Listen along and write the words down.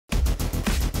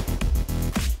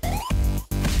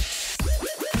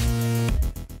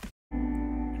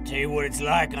Tell you what it's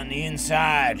like on the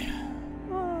inside.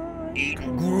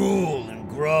 Eating gruel and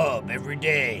grub every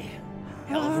day.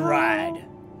 Hell of a ride.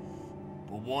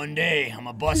 But one day, I'm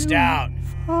gonna bust out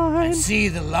and see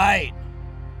the light.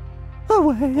 A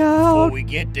way Before out. we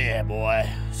get there, boy,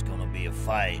 it's gonna be a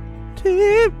fight.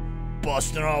 Deep.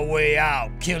 Busting our way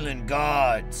out, killing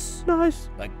guards. Nice.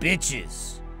 Like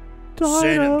bitches.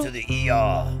 Send them Dino. to the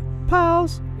ER.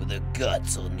 Pals. Where their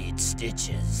guts will need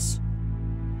stitches.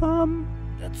 Bum.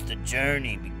 That's the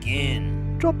journey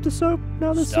begin. Drop the soap.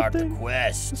 Now there's Start the something.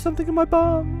 quest. There's something in my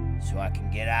bum. So I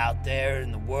can get out there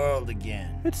in the world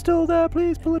again. It's still there.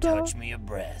 Please pull it out. Touch me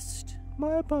abreast.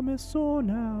 My bum is sore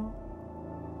now.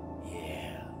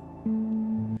 Yeah.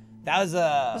 That was It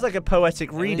was like a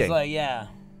poetic reading. It was like, yeah.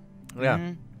 Yeah.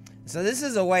 Mhm. So this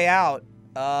is A Way Out.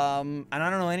 And I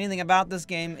don't know anything about this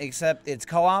game except it's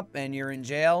co-op and you're in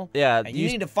jail. Yeah. And you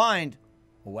need to find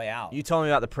a way out. You told me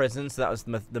about the prison, so that was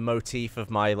the motif of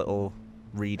my little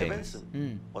Hey, reading.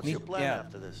 Vincent, what's your plan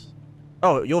after this?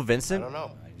 Oh, you're I Vincent? don't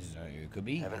know. It could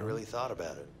be. Haven't really thought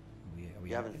about it.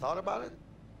 You haven't thought about it?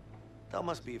 That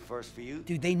must be a first for you.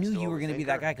 Dude, they knew Mr. you were going to be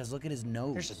that Overthinker. guy because look at his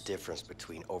nose. There's a difference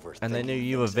between overthinking And they knew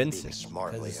you were things and being Vincent.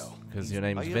 smart, Leo. Because your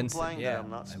name Are is you Vincent. implying that I'm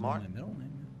not smart? My middle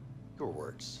name. Your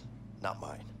words, not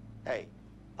mine. Hey,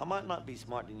 I might not be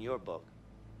smart in your book,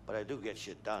 but I do get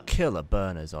shit done. Killer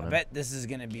burners on I him. bet this is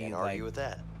going to be Can't like argue with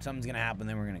that. something's going to happen,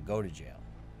 then we're going to go to jail.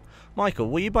 Michael,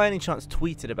 were you by any chance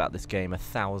tweeted about this game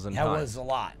 1,000 That times? was a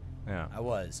lot. Yeah. I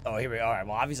was. Oh, here we are. All right,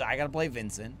 well, obviously, I got to play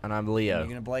Vincent. And I'm And Leo. you're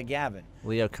going to play Gavin.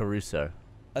 Leo Caruso.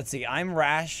 Let's see. I'm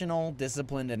rational,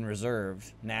 disciplined, and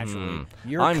reserved, naturally.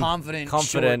 You're I'm confident,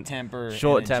 confident, short-tempered,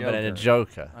 Short-tempered and a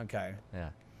joker. Okay.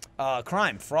 Yeah.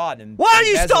 Crime, fraud, and Why don't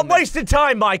you stop embezzlement. wasting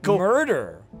time, Michael?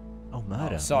 Murder. Oh,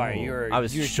 murder. Oh, sorry, Ooh. you're I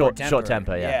was you're short short-tempered.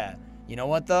 temper, yeah. You know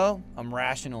what though? I'm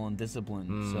rational and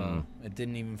disciplined, so it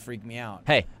didn't even freak me out.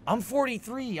 Hey, I'm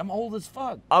 43. I'm old as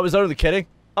fuck. I was only kidding.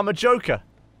 I'm a joker.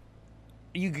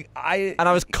 And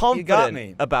I was You got me.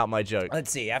 confident about my joke. Let's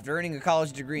see. After earning a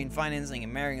college degree in financing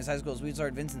and marrying his high school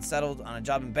sweetheart, Vincent settled on a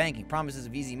job in banking. Promises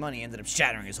of easy money ended up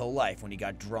shattering his whole life when he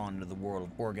got drawn into the world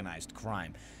of organized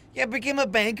crime. Yeah, I became a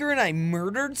banker and I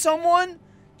murdered someone?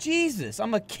 Jesus,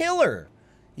 I'm a killer.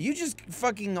 You just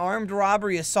fucking armed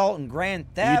robbery, assault, and grand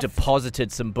You theft.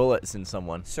 deposited some bullets in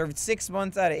someone. Served 6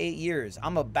 months out of 8 years.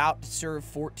 I'm about to serve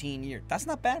 14 years. That's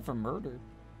not bad for murder.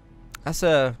 That's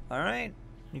a... All right.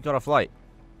 You got off light.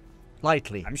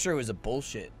 Lightly. I'm sure it was a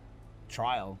bullshit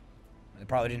trial. They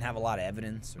probably didn't have a lot of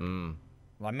evidence.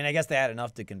 Well, I mean, I guess they had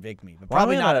enough to convict me, but Why are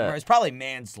probably we not. on a- It's probably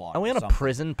manslaughter. Are we or on a something.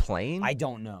 prison plane? I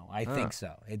don't know. I think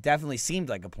so. It definitely seemed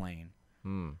like a plane.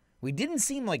 We didn't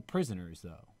seem like prisoners,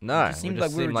 though. No, It just seemed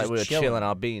like we were just chilling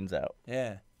our beans out.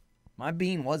 Yeah. My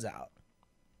bean was out.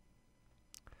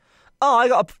 Oh, I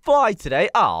got a fly today.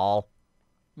 Oh.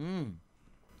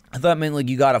 I thought it meant like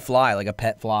you got a fly, like a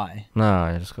pet fly. No,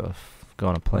 I just got to go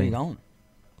on a Where are you plane. going?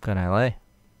 Go to LA.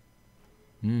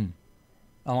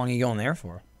 How long are you going there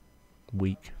for?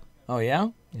 Week. Oh, yeah?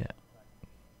 Yeah.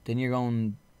 Then you're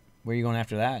going... Where are you going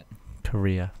after that?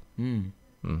 Korea. How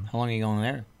long are you going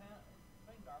there?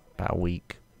 About a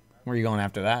week. Where are you going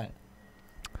after that?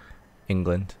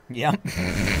 England. Yep.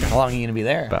 How long are you going to be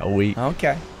there? About a week.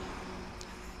 Okay.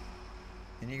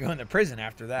 And you're going to prison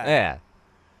after that. Yeah.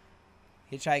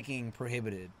 Hitchhiking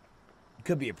prohibited. You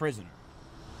could be a prisoner.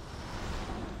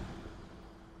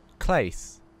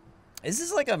 Clace. This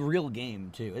is like a real game,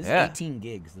 too. It's Yeah. 18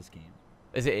 gigs, this game.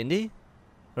 Is it indie?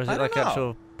 Or is I it don't like know.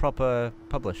 actual proper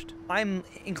published? I'm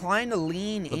inclined to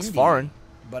lean Looks indie, foreign.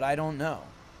 but I don't know.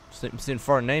 Seen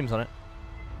foreign names on it.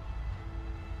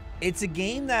 It's a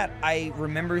game that I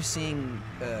remember seeing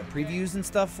previews and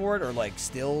stuff for it, or like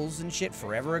stills and shit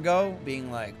forever ago,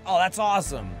 being like, oh, that's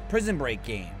awesome. Prison Break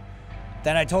game.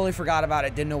 Then I totally forgot about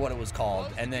it, didn't know what it was called,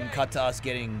 and then cut to us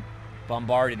getting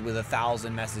bombarded with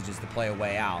 1,000 messages to play A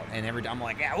Way Out. And every time I'm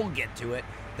like, yeah, we'll get to it.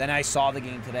 Then I saw the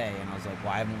game today, and I was like,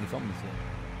 why haven't we filmed this yet?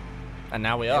 And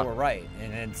now we Yeah, are. we're right.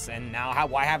 And now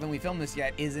why haven't we filmed this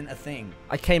yet isn't a thing.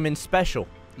 I came in special.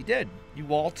 You did. You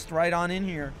waltzed right on in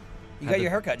here. You got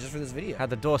your haircut just for this video. Had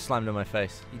the door slammed in my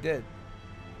face. You did.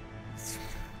 It's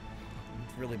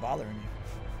really bothering you.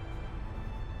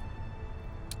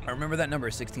 I remember that number,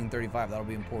 1635. That'll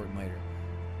be important later.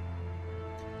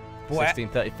 Boy,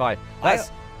 1635.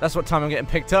 That's what time I'm getting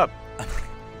picked up.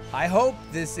 I hope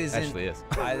this isn't... Actually is.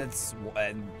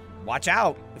 Watch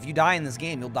out. If you die in this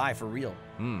game, you'll die for real.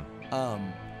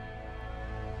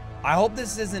 I hope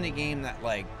this isn't a game that,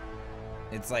 like,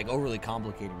 it's, like, overly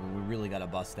complicated where we really gotta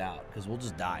bust out. Because we'll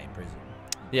just die in prison.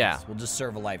 Yeah. We'll just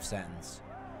serve a life sentence.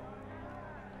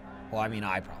 Well, I mean,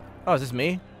 I probably will. Oh, is this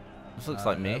me? This looks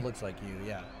like me. It looks like you,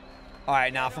 yeah. All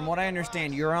right, now from what I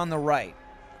understand, you're on the right,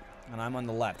 and I'm on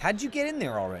the left. How'd you get in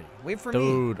there already? Wait for me.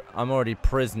 Dude, I'm already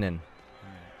prisoning.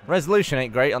 Resolution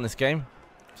ain't great on this game.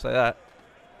 Say that.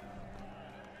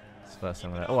 It's the first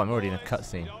time. Oh, I'm already in a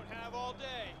cutscene.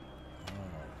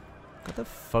 Got the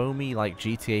foamy like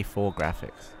GTA 4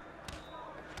 graphics.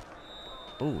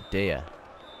 Oh dear.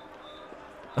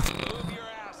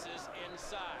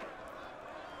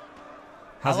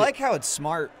 I like how it's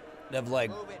smart of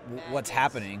like what's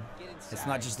happening. It's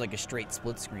not just like a straight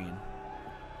split screen.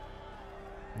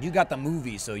 You got the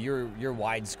movie, so you're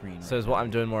widescreen. So is what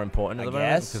I'm doing more important at the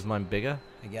moment because mine's bigger?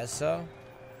 I guess so.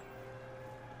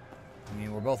 I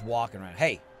mean, we're both walking around.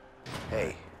 Hey.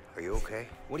 Hey, are you okay?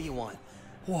 What do you want?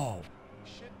 Whoa.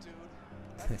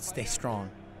 Stay strong.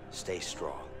 Stay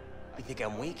strong. You think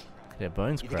I'm weak? Yeah,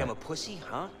 bones You crack. think I'm a pussy,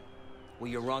 huh? Well,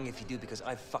 you're wrong if you do, because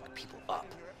I fuck people up.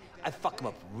 I fuck them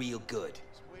up real good.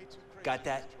 Got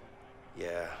that?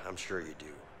 Yeah, I'm sure you do.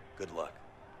 Good luck.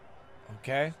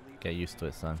 Okay. Get used to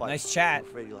it, son. Nice chat. I'm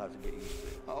afraid you'll have to get used to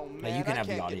it. Oh Hey, man, you can I have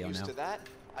the can't audio get used now. to that.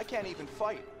 I can't even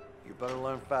fight. You better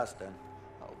learn fast then.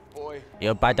 Oh boy.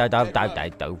 Yo, Get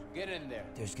in there.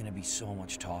 There's gonna be so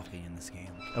much talking in this game.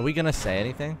 Are we gonna say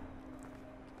anything?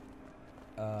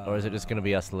 Or is it just gonna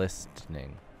be us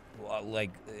listening? Like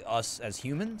us as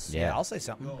humans? Yeah. I'll say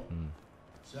something.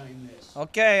 Sign this.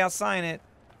 Okay, I'll sign it.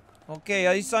 Okay,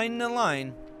 are you signing the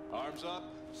line? Arms up.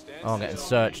 Stand Oh, I'm getting still.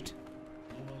 searched.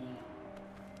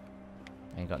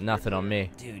 Ain't got nothing on me.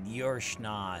 Dude, your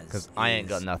schnoz. Because I ain't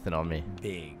got is nothing on me.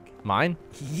 big. Mine?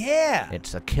 Yeah.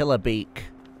 It's a killer beak.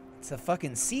 It's a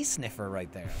fucking sea sniffer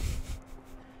right there.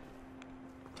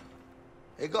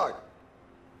 Hey, guard.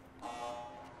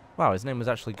 Wow, his name was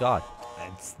actually God.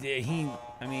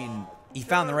 I mean, he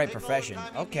found the right profession.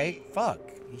 Okay, fuck.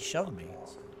 He shoved me.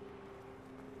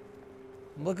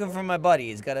 I'm looking for my buddy.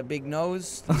 He's got a big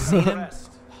nose. You seen him?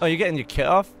 Oh, you're getting your kit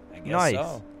off? I guess Nice.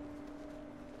 so.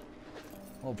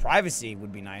 Well, privacy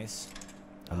would be nice.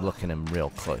 I'm looking him real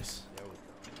close.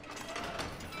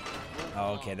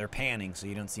 Oh, okay, they're panning, so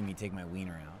you don't see me take my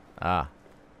wiener out. Ah.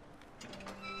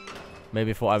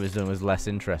 Maybe if what I was doing was less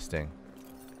interesting,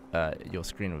 your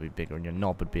screen would be bigger and your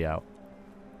knob would be out.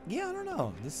 Yeah, I don't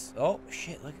know. This. Oh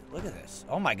shit! Look at this.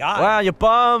 Oh my god. Wow, you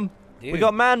bum! Dude, We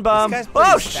got man this bum. guy's pretty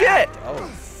Oh stacked. shit! Oh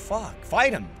fuck!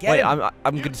 Fight him! Get Wait, him!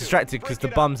 I'm getting distracted because the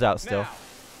bum's out still.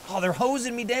 Oh, they're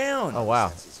hosing me down. Oh wow!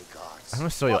 Senses of guards. I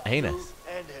almost saw your anus.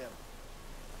 And him.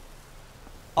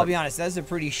 I'll be honest. That's a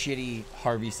pretty shitty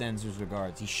Harvey sends his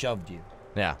regards. He shoved you.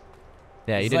 Yeah.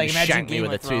 Yeah, you It's didn't like, imagine shank me Game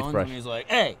with a of Thrones toothbrush. And he's like,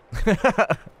 "Hey."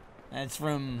 That's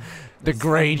from The that's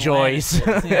from Greyjoys.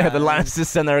 Lannisters. Yeah, the Lannisters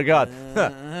send their regard.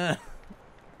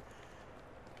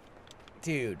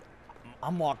 Dude,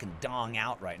 I'm walking dong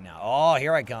out right now. Oh,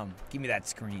 here I come. Give me that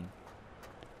screen.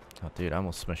 Oh, dude, I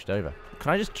almost smushed over.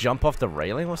 Can I just jump off the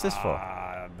railing? What's this for?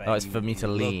 I bet Oh, it's you for me be to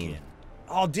lean. looking.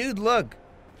 Oh, dude, look.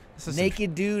 This is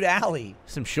Naked Dude Alley.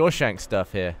 some Shawshank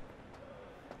stuff here.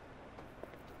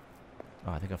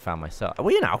 Oh, I think I found myself. Are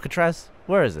we in Alcatraz?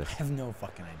 Where is this? I have no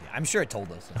fucking idea. I'm sure it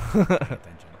told us. Pay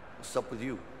attention. What's up with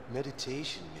you?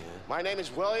 Meditation, man. My name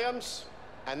is Williams,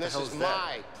 and this hell's is that?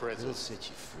 my prison. It'll set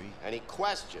you free. Any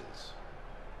questions?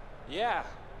 Yeah.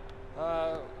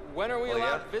 When are we Oh,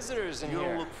 allowed yeah? visitors in You here?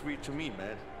 don't look free to me,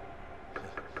 man.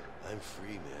 I'm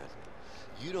free, man.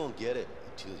 You don't get it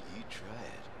until you try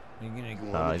it. You're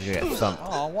gonna. Oh, he's gonna get thumped.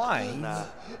 Oh, why? Nah,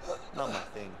 not my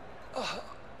thing.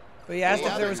 But he asked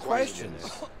Any if there other was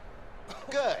questions.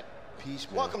 Good. Peace,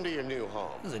 man. Welcome to your new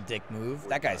home. This is a dick move.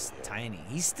 That guy's tiny.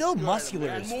 He's still muscular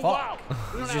as fuck.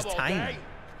 He's just tiny.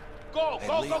 Go, Hey,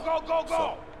 go, Lee. go, go, go,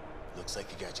 go! Looks like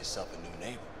you got yourself a new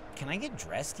neighbor. Can I get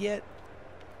dressed yet?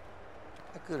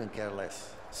 I couldn't care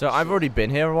less. So I've already been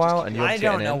here a while, and you're I just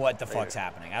don't getting know in? what the fuck's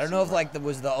happening. I don't know if like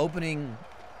was the opening,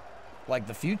 like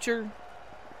the future,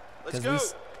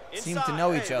 because we seem to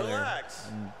know each other.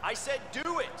 I said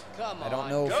do it! Come I don't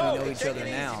know if we know each other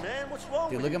now. Man, what's wrong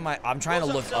Dude, with look you? at my. I'm trying to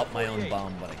look up my own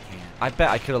bum, but I can't. I bet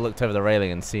I could have looked over the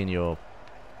railing and seen your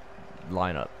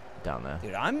lineup down there.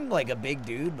 Dude, I'm like a big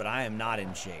dude, but I am not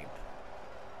in shape.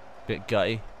 Bit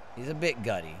gutty. He's a bit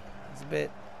gutty. He's a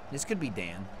bit. This could be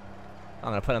Dan. I'm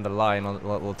gonna put another line on the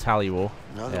little tally wall.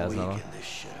 Another Yeah, week there's in another. this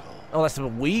shithole. Oh, that's a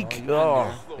week.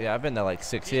 Oh, Oh, yeah, I've been there like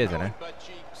 6 years, you know.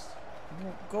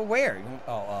 Go where?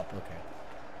 Oh, up.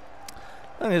 Okay.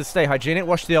 I'm gonna stay hygienic.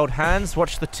 Wash the old hands.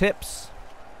 Watch the tips.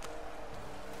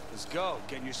 Let's go.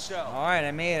 Get in your cell. All right,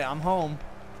 I made it. I'm home.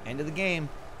 End of the game.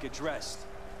 Get dressed.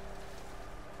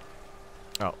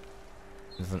 Oh,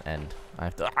 this is an end. I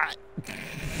have to.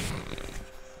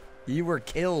 You were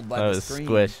killed by That the was screen.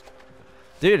 squished.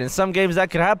 Dude, in some games that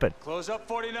could happen. Close up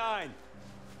 49.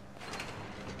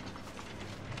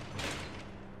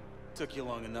 Took you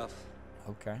long enough.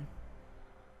 Okay.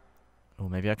 Oh,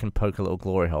 maybe I can poke a little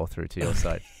glory hole through to your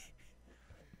side.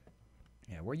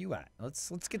 Yeah, where you at?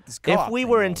 Let's get this. If we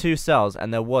were in 2 cells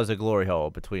and there was a glory hole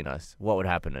between us, what would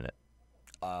happen in it?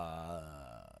 I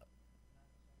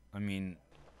mean,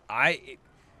 I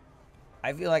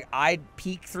feel like I'd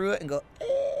peek through it and go,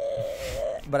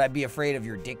 but I'd be afraid of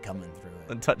your dick coming through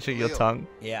it. And touching your tongue?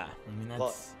 Yeah, I mean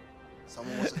that's.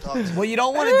 Someone wants to talk to you. What you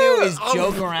don't want to do is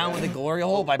joke around with a glory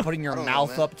hole by putting your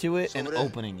mouth up to it and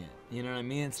opening it. You know what I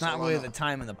mean? It's not really the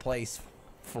time and the place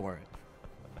for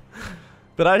it.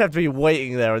 But I'd have to be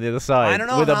waiting there on the other side I don't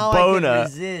know with how a boner. I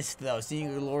could resist though,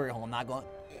 seeing a glory hole, not going.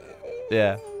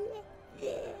 Yeah.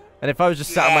 And if I was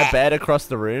just sat on my bed across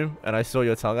the room and I saw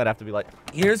your tongue, I'd have to be like,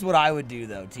 Here's what I would do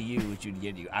though to you, which would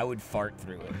get you. I would fart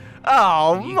through it.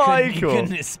 oh, Michael. You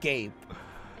couldn't escape.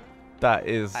 That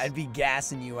is. I'd be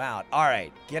gassing you out. All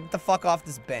right, get the fuck off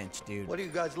this bench, dude. What are you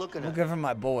guys looking at? Looking for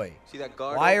my boy. See that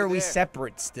guard Why over are we there?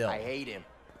 separate still? I hate him.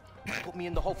 He put me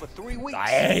in the hole for 3 weeks. I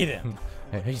hate him.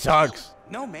 He sucks.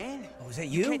 No, man. Oh, is that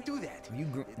You you? can't do that.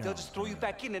 They'll just throw you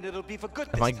back in and it'll be for good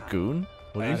this Am I time. goon?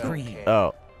 What did you say? Green.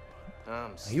 Oh.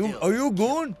 Are you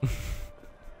going?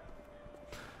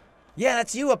 Yeah,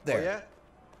 that's you up Oh, there. yeah?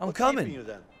 I'm What's coming. keeping you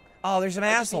then? Oh, there's some I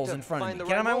just need assholes to in front of find me. the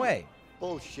Get out of right my one. way.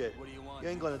 Bullshit. What do you want? You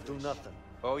ain't gonna do nothing.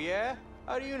 Oh, yeah?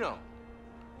 How do you know?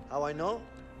 How I know?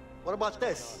 What about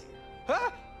this?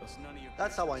 Huh? It's none of your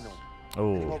That's how I know.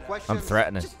 Any more Oh. questions? I'm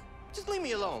threatening. Just leave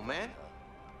me alone, man.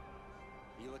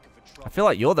 Are you looking for I trouble? feel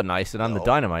like you're the nice and I'm the No.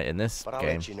 dynamite in this But I'll game.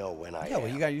 let you know when I Yeah, well,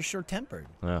 am. you got you're short-tempered.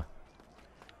 Yeah.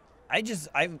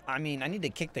 I mean, I need to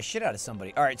kick the shit out of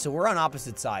somebody. All right, so we're on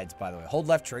opposite sides, by the way. Hold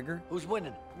left trigger. Who's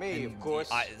winning? Me, of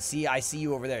course. I see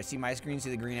you over there. See my screen? See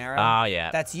the green arrow? Ah,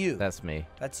 yeah. That's you. That's me.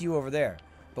 That's you over there.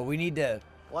 But we need to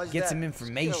Why is get that? some Skills,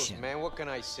 information. man. What can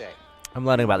I say? I'm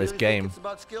learning about this Really think game. It's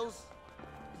about skills?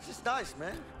 It's just nice,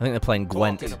 man. I think they're playing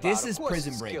Gwent. Talking This about, is of course,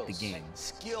 Prison Break, skills. the game.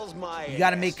 Skills my You got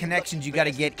to ass. make connections. You got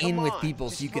to get in Come with on, people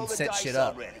so just you can roll the set dice shit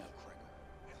up. already.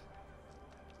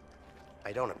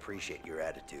 I don't appreciate your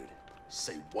attitude.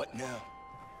 Say what now?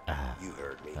 You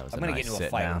heard me. That was I'm a gonna nice get into a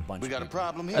sit fight with a down. bunch We of got a people.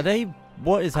 problem here? Are they?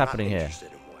 What is I'm not happening here?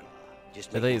 interested in one. Just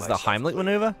Are making they? Is the myself Heimlich clear.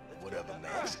 maneuver? Whatever,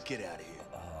 Max. Get out of here.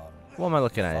 What am I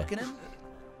looking at? Fucking him?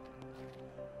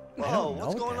 I Whoa, don't know what's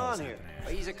what the going hell's on here?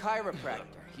 happening. He's a chiropractor.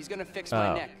 He's gonna fix Oh.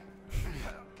 my neck.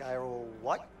 Cairo,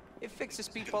 what? It fixes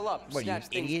people up, What, you snaps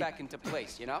things idiot? back into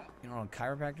place, you know? You know what a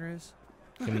chiropractor is?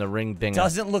 Give him the ring ding.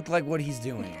 Doesn't look like what he's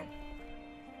doing.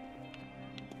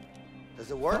 Does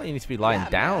it I work? thought you need to be lying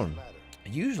down. Are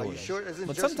Usually. you sure it isn't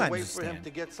But just a sometimes way you for him stand. to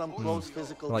get some close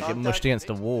physical Like get contact? mushed against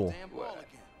the wall.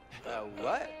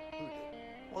 What?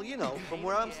 Well, you know, from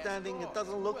where I'm standing, it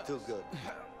doesn't look too good.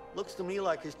 Looks to me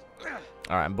like he's...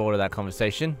 Alright, I'm bored of that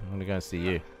conversation. I'm gonna go and see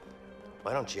you.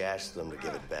 Why don't you ask them to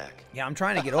give it back? Yeah, I'm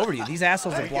trying to get over to you. These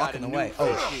assholes are blocking the way.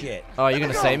 Oh, shit. Oh, you're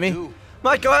gonna save me?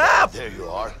 Michael, help! There you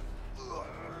are.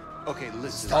 Okay,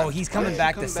 listen. Oh, he's coming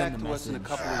back to Come send back the to us in a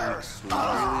message. couple of weeks. We'll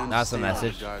really That's a understand how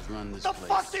message. you guys run this The place.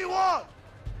 fuck do you want?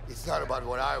 It's not about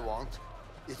what I want.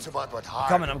 It's about what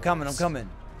Harvey I'm coming.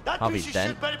 That Harvey's piece of dead.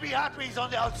 shit better be happy he's on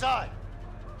the outside.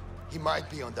 He might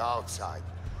be on the outside,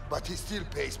 but he still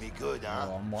pays me good, huh?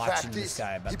 Oh, I'm watching Fact this is,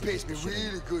 guy about he to pays get me the shit in.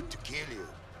 really good to kill you.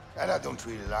 And I don't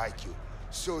really like you.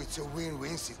 So it's a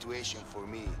win-win situation for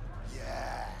me.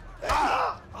 Yeah.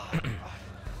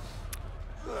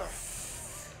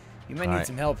 You might need Alright,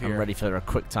 some help here. I'm ready for a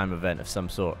quick time event of some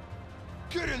sort.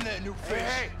 Get in there, new fish.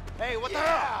 Hey, what the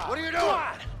hell? What are you doing?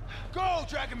 Go,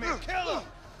 Dragomir, kill him!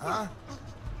 Huh?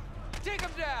 Take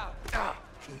him down!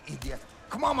 You idiot.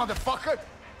 Come on, motherfucker.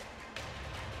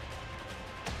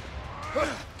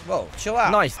 Whoa, chill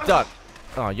out. Nice duck.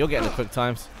 Oh, you're getting the quick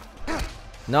times.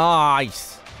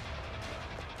 Nice.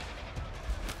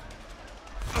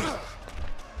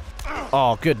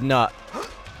 Oh, good nut. Oh,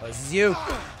 this is you.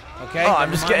 Okay. Oh, I'm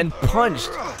never just mind. getting punched.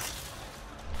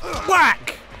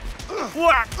 Whack!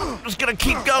 Whack! I'm just gonna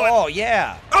keep going. Oh,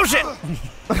 yeah. Oh, shit!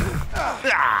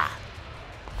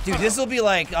 Dude, this will be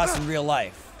like us in real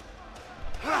life.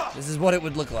 This is what it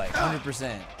would look like,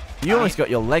 100%. You almost got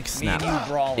your legs Me and snapped.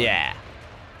 you brawling. Yeah.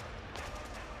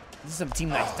 This is some Team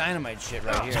Nice Dynamite shit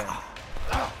right here.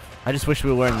 I just wish we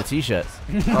were wearing the t-shirts.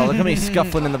 Oh, look at me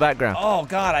scuffling in the background. Oh,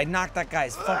 God, I knocked that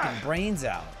guy's fucking brains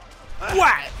out.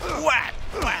 Whack! Whack!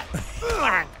 Whack!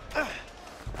 Whack!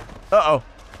 Uh-oh.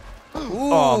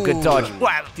 Oh, good dodge.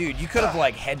 Whack! Dude, you could have,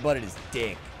 like, headbutted his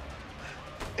dick.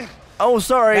 Oh,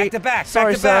 sorry. Back to back,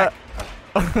 Sorry, back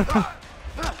to sir. back.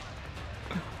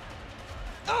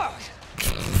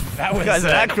 That was guy's an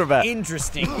acrobat.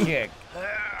 interesting kick.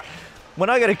 When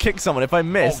I gotta kick someone, if I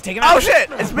miss. Oh, take him out. Oh, shit!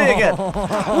 It's me again.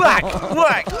 Whack!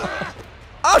 Whack!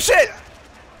 Oh shit!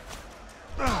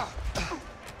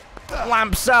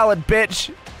 Lamb salad,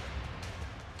 bitch.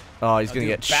 Oh, he's gonna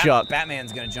get shot.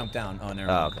 Batman's gonna jump down. Oh, never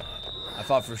Oh, mind. okay. I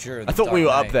thought for sure. I thought we were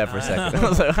up there for a second. I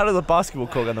was like, how did the basketball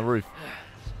court get on the roof?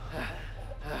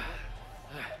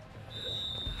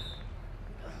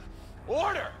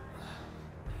 Order!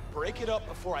 Break it up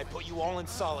before I put you all in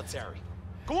solitary.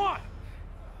 Go on!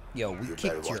 Yo, we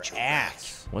kicked your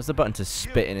ass. What's the button to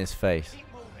spit in his face?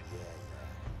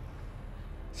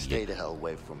 Stay the hell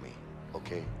away from me,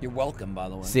 okay? You're welcome, by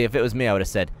the way. See, if it was me, I would have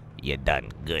said, "You done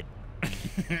good,"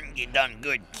 You done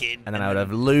good, kid. and then I would have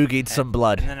loogied some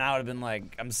blood. And then I would have been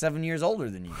like, I'm 7 years older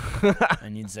than you.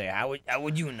 And you'd say, how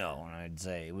would you know? And I'd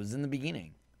say, it was in the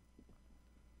beginning.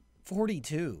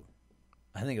 42.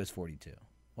 I think it was 42.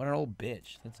 What an old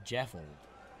bitch. That's Jeff old.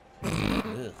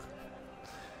 Ugh.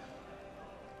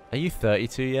 Are you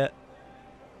 32 yet?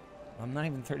 I'm not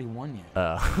even 31 yet.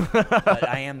 Oh. But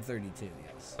I am 32,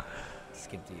 yes.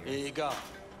 Skipped a Here year. you go.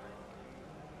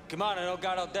 Come on, I don't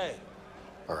got all day.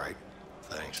 All right,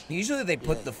 thanks. Usually they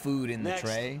put the food in the Next.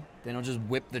 tray. They don't just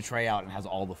whip the tray out and has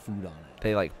all the food on it.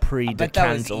 They like I bet that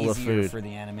was pre-decant all the easier food. for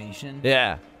the animation.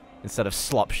 Yeah, instead of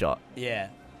slop shot. Yeah.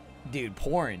 Dude,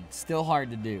 porn, still hard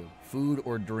to do. Food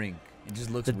or drink. It just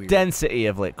looks The weird. density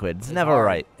of liquid. It's never hard.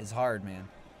 right. It's hard, man.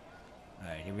 All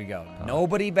right, here we go.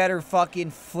 Nobody better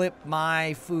fucking flip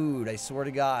my food. I swear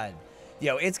to God.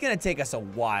 Yo, it's going to take us a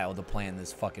while to plan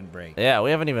this fucking break. Yeah,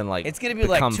 we haven't even like It's going to be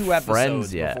like become 2 episodes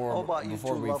friends yet. How before, about you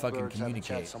before two we fucking lovebirds have a chat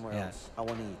communicate. somewhere Yeah. else? I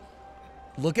want to eat.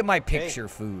 Look at my picture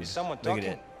food. Is someone Look talking?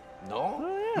 at it.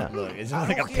 No? Yeah. Look, it's just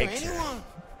like a picture.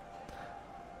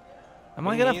 Am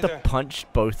I Me gonna have to neither. punch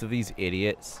both of these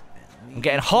idiots? I'm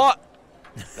getting hot.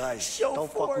 Guys, Show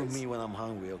don't fuck with force. me when I'm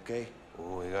hungry, okay?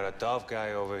 Ooh, we got a tough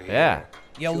guy over here. Yeah.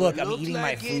 Yo, Sure look, I'm looks eating my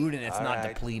like it. food and it's All not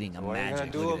right. depleting. I'm What are you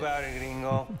magic. gonna do Look at about it,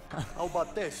 gringo? How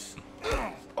about this?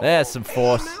 There's some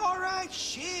force. Man, all right,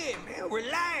 shit, man.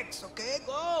 Relax, okay?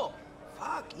 Go.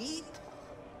 Fuck, eat.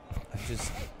 it.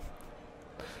 Just,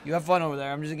 you have fun over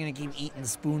there. I'm just gonna keep eating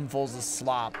spoonfuls of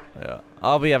slop. Yeah.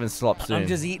 I'll be having slop soon. I'm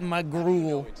just eating my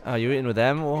gruel. Oh, you eating with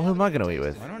them? Well, who am I gonna eat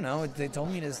with? I don't know. They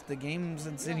told me this. The game's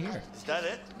that's in here. Is that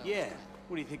it? Yeah.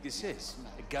 What do you think this is?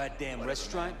 A goddamn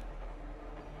restaurant?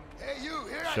 Hey, you,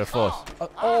 here I Sure come. force.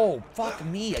 Oh, fuck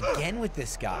me again with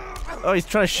this guy. Oh, he's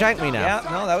trying to shank me now. Yeah,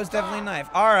 no, that was definitely a knife.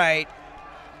 All right.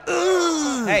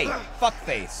 Hey, fuck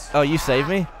face. Oh, you saved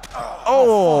me?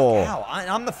 Oh, Ow,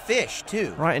 I'm the fish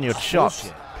too. right in your That's chops.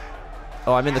 bullshit.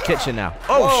 Oh, I'm in the kitchen now.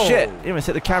 Oh, Whoa. shit. You almost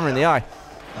hit the camera in the eye.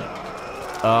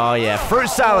 Oh, yeah. Fruit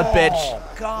salad, bitch. Oh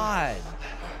God.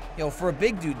 Yo, for a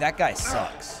big dude, that guy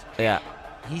sucks. Yeah.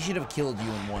 He should have killed you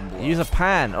in one blow. Use a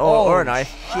pan or a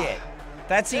knife. Shit.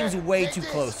 That seems way too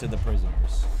close to the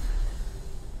prisoners.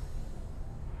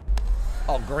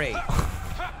 Oh, great.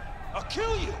 I'll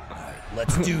kill you.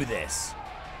 Let's do this.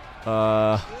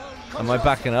 Am I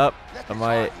backing up? Am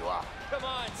I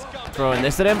throwing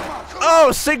this at him?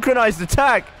 Oh, synchronized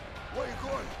attack. Where you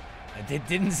going? It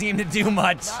didn't seem to do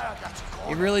much.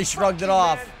 He really shrugged it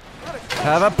off.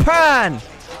 Have a pan.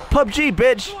 PUBG,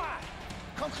 bitch.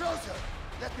 Come closer.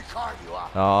 Let me carve you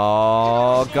up.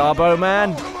 Oh, Garbo,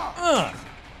 man. Come on.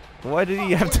 Why did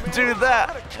he have to do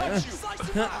that?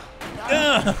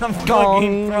 I'm fucking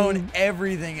Gong. throwing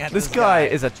everything at This guy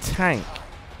is a tank.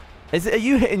 Are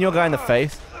you hitting your guy in the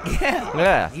face? Yeah.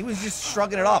 Yeah. He was just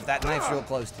shrugging it off. That knife's real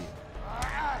close to you.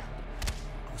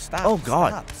 Stop. Oh,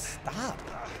 God. Stop.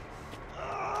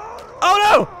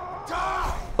 Oh,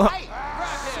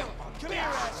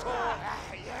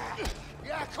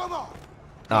 Yeah, come on.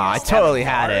 no. Oh, I totally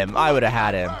had him. I would have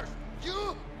had him.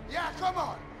 You? Yeah, come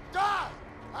on. Die.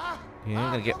 Huh? You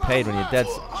ain't gonna get paid when you're dead.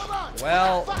 Come on.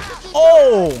 Well,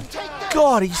 Oh,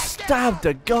 God, he stabbed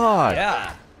a guard.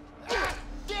 yeah.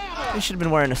 He should have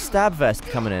been wearing a stab vest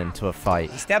coming into a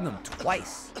fight. He stabbed him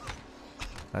twice.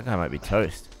 That guy might be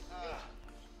toast.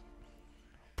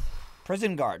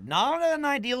 Prison guard. Not an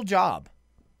ideal job.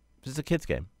 This is a kid's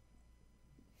game.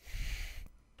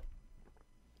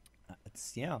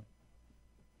 It's, yeah.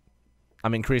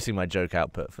 I'm increasing my joke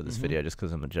output for this video just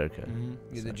because I'm a joker.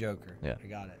 You're the Joker. Yeah. I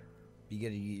got it. You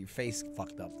get your face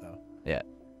fucked up, though. Yeah.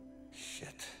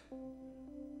 Shit.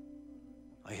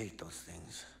 I hate those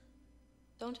things.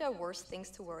 Don't you have worse things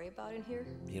to worry about in here?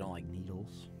 You don't like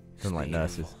needles? Doesn't like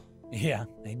nurses. Yeah.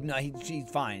 No, she's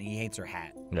fine. He hates her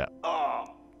hat. Yeah.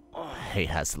 Hate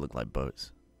has to look like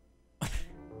boats.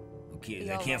 Okay, Be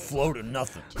they all can't right. float or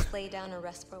nothing. Just lay down and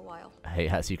rest for a while. Hate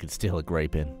has you could steal a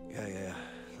grape in. Yeah,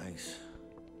 thanks.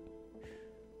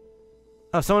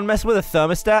 Oh, someone messed with a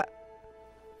thermostat?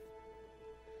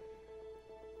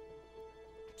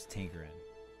 It's tinkering.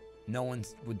 no one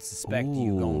would suspect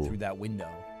you going through that window.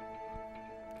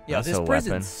 Yeah, That's this a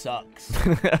prison weapon. sucks.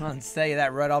 I'll tell you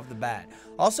that right off the bat.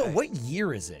 Also, what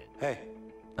year is it? Hey,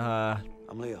 I'm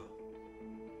Leo.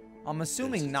 I'm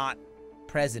assuming not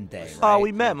present day, right? Oh,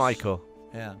 we met Michael.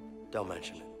 Yeah. Don't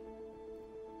mention it.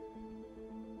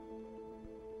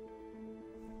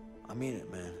 I mean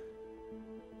it, man.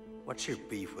 What's your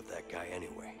beef with that guy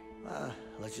anyway?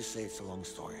 Let's just say it's a long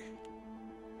story.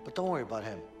 But don't worry about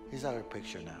him. He's out of the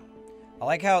picture now. I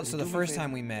like how, Can so you the do me a first favor?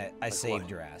 time we met, I Like saved what?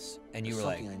 your ass. And you There's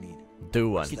were like, something I need. Do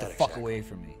one. get the that fuck exactly? away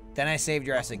from me. Then I saved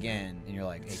your ass again, and you're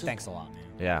like, hey, thanks a lot, man.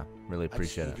 Yeah, really I just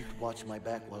appreciate need it. you to watch my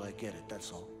back while I get it,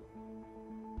 that's all.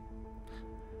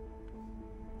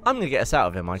 I'm gonna get us out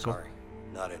of here, Michael. Sorry,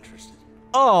 not interested.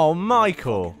 Oh,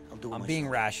 Michael. I'll do it I'm myself. being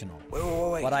rational.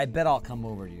 Wait. But I bet I'll come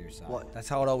over to your side. What? That's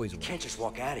how it always You works. can't just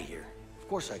walk out of here. Of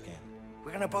course I can.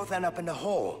 We're gonna both end up in the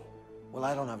hole. Well,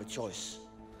 I don't have a choice.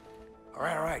 All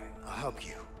right. I'll help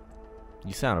you.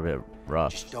 You sound a bit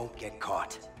rough. Just don't get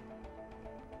caught.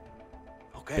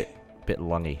 Okay. Bit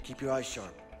lungy. Keep your eyes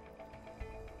sharp.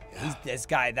 This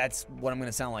guy, that's what I'm going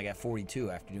to sound like at 42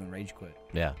 after doing Rage Quit.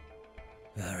 Yeah.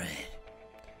 All right.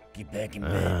 Get back in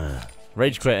bed.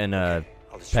 Rage quit and I'll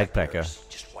distract Peg Pecker. others.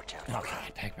 Just watch out. Oh,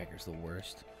 God. Packpacker's the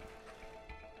worst.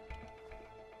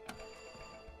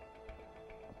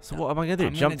 So what am I gonna do?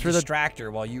 I'm Jump gonna through the? distract her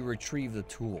while you retrieve the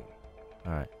tool.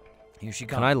 All right. Here she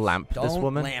comes. Can I lamp Don't this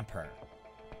woman? lamp her.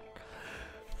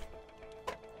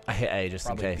 I hit A just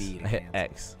Probably in case. B to I hit cancel.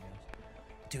 X.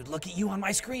 Dude, look at you on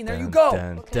my screen. There you Dun, go.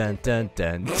 Dun, dun, dun,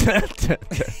 dun, dun, dun,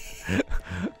 dun.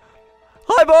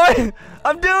 Hi, boy.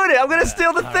 I'm doing it. I'm gonna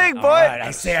steal the thing, boy. All right,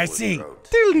 I see.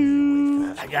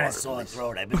 Doo-doo. I got a sore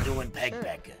throat. I've been doing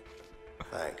Packpacker.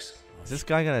 Thanks. Is this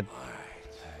guy gonna?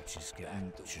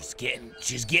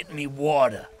 She's getting me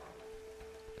water.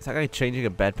 Is that guy changing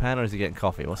a bedpan or is he getting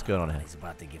coffee? What's going on here? He's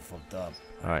about to get fucked up.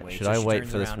 All right. Should till I she wait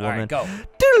turns for this around. woman? All right, go.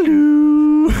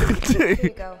 Doo-doo. Here you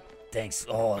go. Thanks.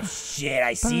 Oh shit,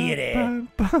 I see you there.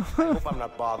 I hope I'm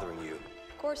not bothering you.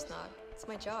 Of course not. It's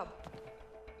my job.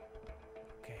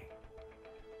 Okay.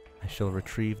 I shall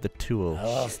retrieve the tool. How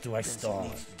else do I Benson stall?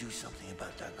 needs to do something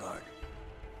about that guard.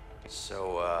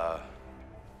 So,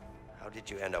 how did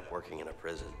you end up working in a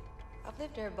prison? I've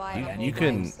lived nearby. You- my whole you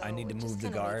can- life, so I need to it just move the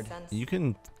kinda made guard. sense. You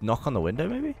can knock on the window,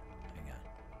 maybe? Hang on.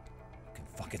 You can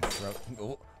fucking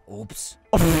throw. Oh, oops.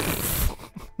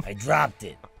 I dropped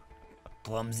it.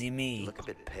 Clumsy You me. look a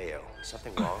bit pale.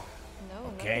 Something wrong?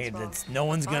 No, Okay, nothing's wrong. that's no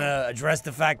one's Fine. gonna address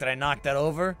the fact that I knocked that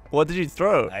over. What did you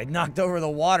throw? I knocked over the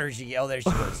water. Oh, there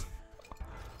she goes.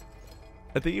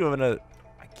 I think you were gonna.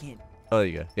 I can't. Oh, there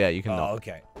you go. Yeah, you can Oh, knock.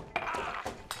 okay.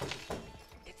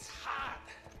 It's hot.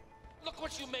 Look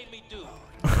what you made me do.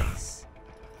 Nice.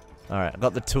 All right, I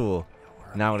got the tool.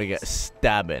 Now I'm gonna get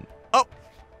stabbing. Oh,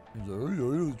 He's like,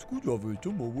 hey, it's good over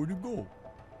here. Where'd you go?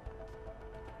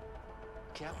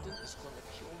 Captain is gonna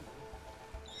kill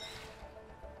me.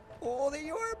 Oh, there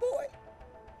you are, boy.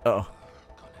 oh.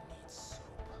 Gonna need soup.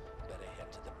 Better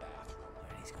head to the bathroom.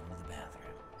 Alright, he's going to the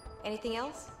bathroom. Anything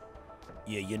else?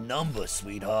 Yeah, your number,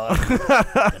 sweetheart.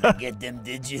 Gonna get them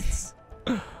digits.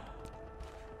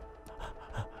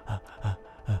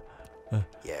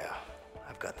 Yeah,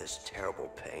 I've got this terrible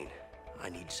pain. I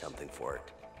need something for it.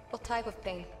 What type of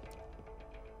pain?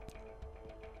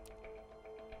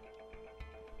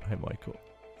 Hey, Michael.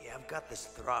 Yeah, I've got this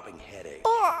throbbing headache.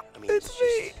 I mean, it's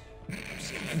me. I'm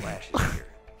seeing flashes here.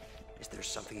 Is there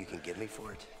something you can give me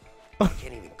for it? I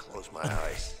can't even close my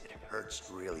eyes. It hurts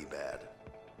really bad.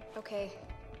 Okay,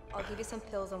 I'll give you some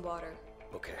pills and water.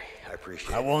 Okay, I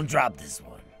appreciate I it. won't drop this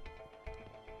one.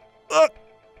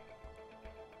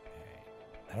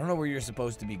 I don't know where you're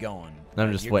supposed to be going. I'm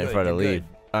Like, just you're waiting good, for her to you're leave.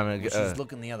 good. I'm gonna Well, get. she's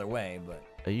looking the other way, but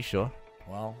Are you sure?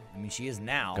 well, I mean, she is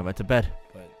now. Go back to bed.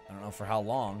 But I don't know for how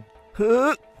long. I'm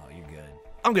Oh, you're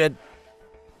good. good.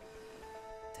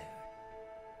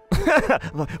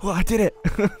 I'm like, oh, I did it.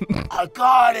 I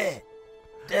got it.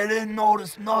 They didn't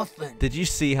notice nothing. Did you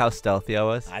see how stealthy I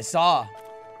was? I saw.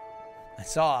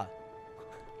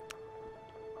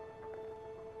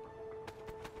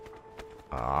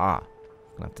 Ah,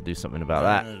 gonna have to do something about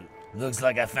that. Looks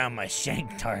like I found my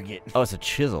shank target. Oh, it's a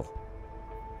chisel.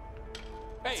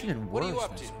 Hey, It's even what worse are you up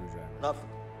than a to? screwdriver. Nothing.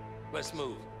 Let's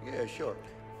move. Yeah, sure.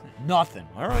 Nothing.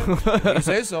 All right. You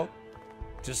say so.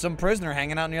 Just some prisoner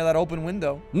hanging out near that open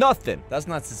window. Nothing. That's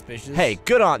not suspicious. Hey,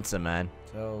 good answer, man.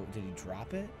 So, did he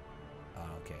drop it? Oh,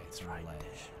 okay. It's right ledge.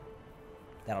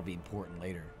 That'll be important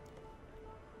later.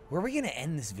 Where are we gonna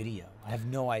end this video? I have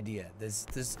no idea.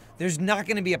 There's not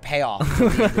gonna be a payoff at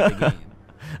the end of the game.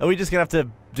 Are we just gonna have to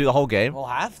do the whole game? We'll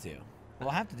have to. We'll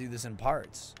have to do this in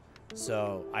parts.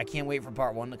 So I can't wait for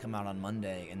part 1 to come out on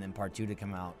Monday and then part 2 to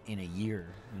come out in a year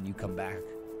when you come back.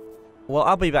 Well,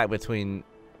 I'll be back between.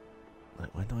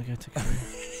 Like, when do I go to Korea?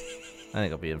 I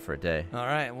think I'll be in for a day. All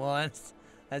right. Well,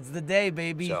 that's the day,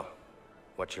 baby. So,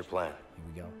 what's your plan? Here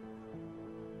we go.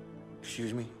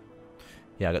 Excuse me?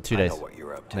 Yeah, I got 2 I days know what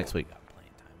you're up to. next week.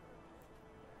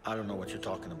 I don't know what you're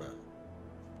talking about.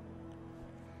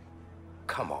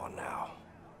 Come on now.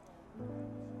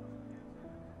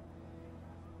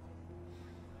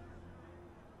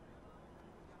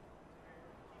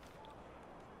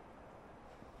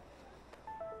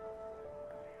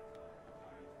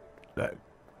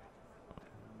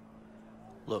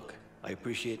 Look, I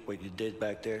appreciate what you did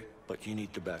back there, but you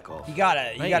need to back off. You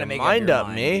gotta Make your make mind your up,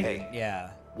 mind. me. Hey.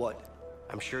 Yeah. What?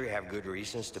 I'm sure you have good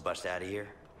reasons to bust out of here,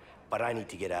 but I need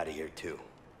to get out of here too.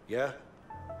 Yeah?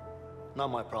 Not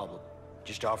my problem.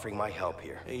 Just offering my help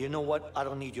here. Hey, you know what? I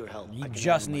don't need your help. You I can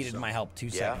just handle needed myself. my help 2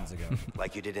 Yeah? seconds ago.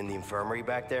 Like you did in the infirmary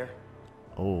back there?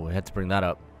 Oh, I had to bring that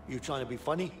up. You trying to be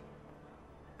funny?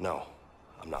 No,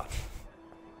 I'm not.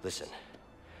 Listen,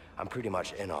 I'm pretty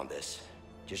much in on this.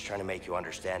 Just trying to make you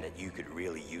understand that you could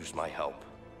really use my help.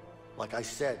 Like I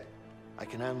said, I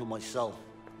can handle myself.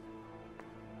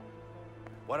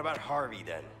 What about Harvey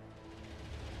then?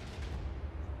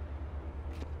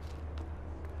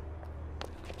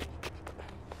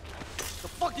 The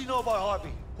fuck do you know about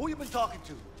Harvey? Who you been talking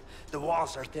to? The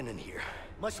walls are thin in here.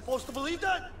 Am I supposed to believe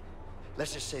that?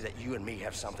 Let's just say that you and me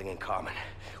have something in common.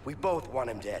 We both want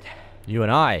him dead. You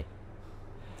and I.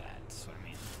 That's what I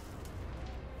mean.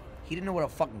 He didn't know what a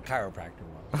fucking chiropractor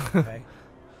was, okay?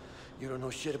 You don't know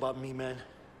shit about me, man.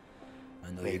 I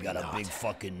know you Maybe got a not. big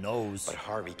fucking nose. But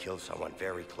Harvey killed someone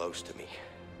very close to me.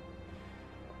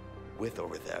 With or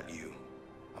without you,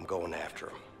 I'm going after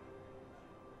him.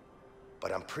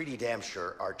 But I'm pretty damn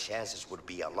sure our chances would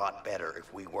be a lot better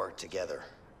if we worked together.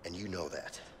 And you know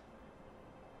that.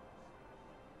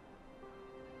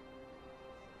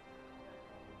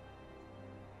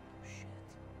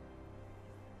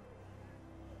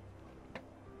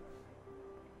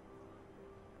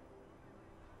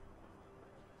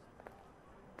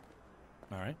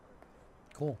 All right.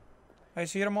 Cool. I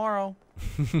see you tomorrow.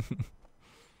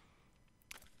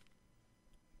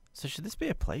 So should this be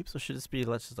a Plapes or should this be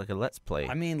just like a Let's Play?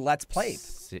 I mean, let's play.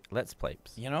 Let's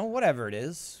Plapes. You know, whatever it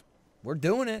is. We're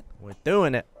doing it. We're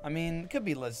doing it. I mean, it could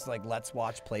be let's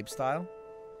watch Plape style.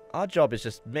 Our job is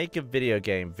just make a video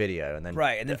game video and then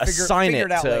Right, and then assign figure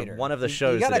it out to later. one of the You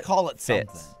shows. gotta that call it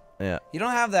fits. something. Yeah. You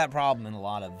don't have that problem in a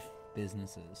lot of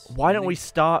businesses. Why don't we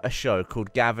start a show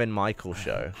called Gavin Michael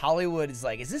Show? Hollywood is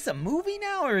like, is this a movie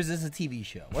now or is this a TV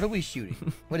show? What are we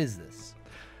shooting? What is this?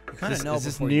 You kind of know Is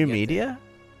this before you new get media? there.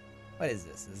 What is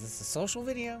this? Is this a social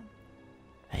video?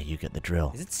 Hey, you get the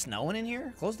drill. Is it snowing in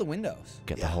here? Close the windows.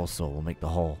 Get the whole saw. We'll make the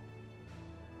hole.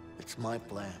 It's my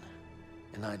plan,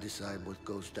 and I decide what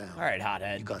goes down. All right,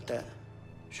 hothead. You got that?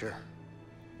 Sure.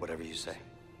 Whatever you say.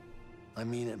 I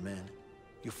mean it, man.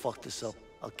 You fuck this up,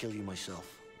 I'll kill you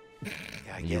myself. Yeah,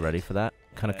 I You get ready it. for that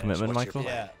kind of commitment, what's your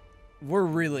Michael? Yeah. We're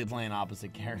really playing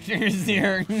opposite characters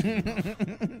here.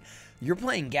 You're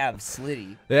playing Gav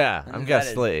Slitty. Yeah, And I'm that Gav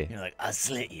is- Slitty. You're like, I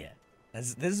slit you.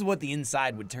 This is what the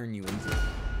inside would turn you into.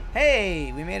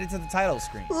 Hey, we made it to the title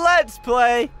screen. Let's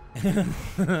play.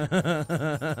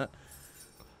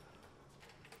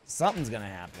 Something's gonna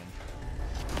happen.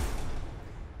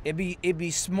 It'd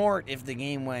be smart if the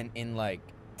game went in like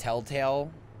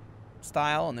Telltale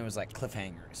style and there was like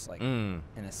cliffhangers, like in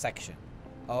a section.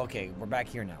 Oh, okay, we're back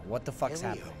here now. What the fuck's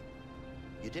Hey, Leo, happening?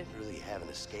 You didn't really have an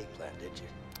escape plan, did you?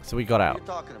 So we got What are out. you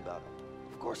talking about?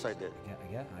 Of course I did.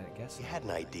 I guess You had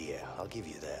an idea. I'll give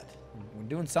you that. we're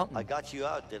doing something. I got you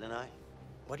out, didn't I?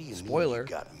 What do you Spoiler. mean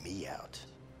you got me out?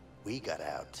 We got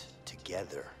out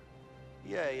together.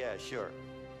 Yeah, sure.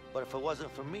 But if it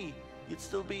wasn't for me, you'd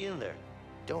still be in there.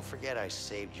 Don't forget I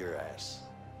saved your ass.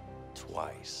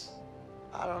 Twice.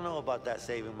 I don't know about that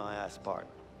saving my ass part,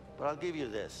 but I'll give you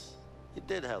this. You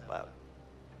did help out.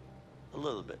 A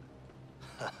little bit.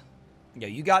 Yeah,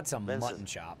 you got some Vincent. mutton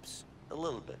chops. A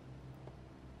little bit.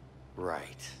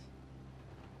 Right.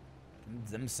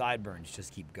 Them sideburns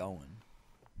just keep going.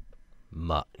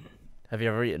 Mutton. Have you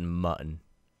ever eaten mutton?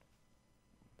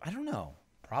 I don't know.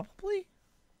 Probably?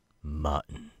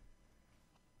 Mutton.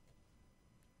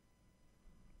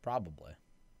 Probably.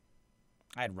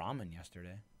 I had ramen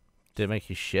yesterday. Did it make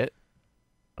you shit?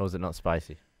 Or was it not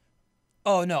spicy?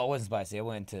 Oh, no, it wasn't spicy. I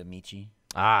went to Michi.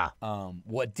 Ah.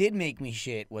 What did make me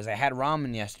shit was I had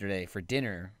ramen yesterday for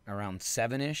dinner around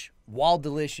 7-ish. While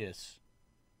delicious,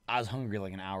 I was hungry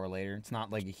like an hour later. It's not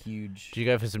like a huge... Did you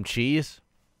go for some cheese?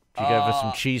 Did you go for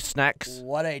some cheese snacks?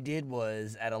 What I did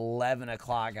was, at 11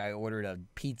 o'clock, I ordered a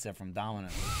pizza from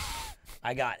Domino's.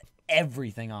 I got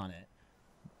everything on it.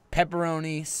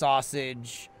 Pepperoni,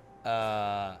 sausage,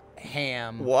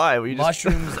 ham. Why? Were you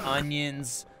mushrooms,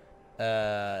 onions,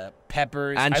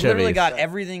 peppers. Anchovies. I literally got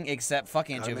everything except, fuck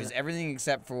anchovies, everything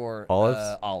except for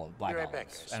olives? black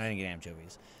olives. And I didn't get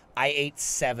anchovies. I ate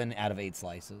 7 out of 8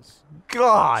 slices.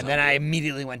 God. And then I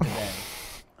immediately went to bed.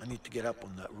 I need to get up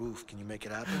on that roof. Can you make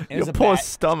it happen? Your poor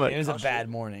stomach. It was a bad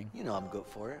morning. You know I'm good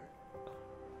for it.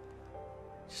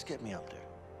 Just get me up there.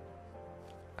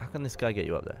 How can this guy get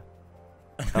you up there?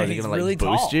 Oh, is he He's gonna like really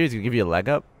boost tall. you? Is he gonna give you a leg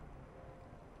up?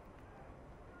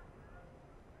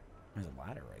 There's a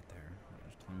ladder right there.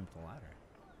 Just climb up the ladder.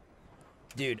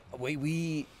 Dude,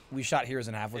 we shot Heroes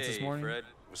and Halfwits this morning. Fred.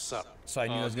 What's up? So I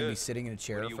knew I was gonna be sitting in a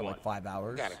chair for like 5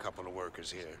 hours. Got a couple of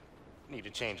workers here. Need to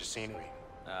change the scenery.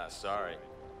 Sorry.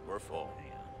 We're full.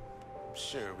 I'm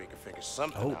sure we can figure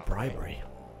something Oh, out. bribery.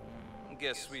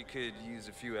 Guess we could use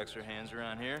a few extra hands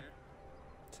around here.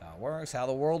 That's how it works. How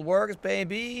the world works,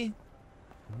 baby.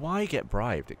 Why get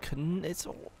bribed? It couldn't. It's.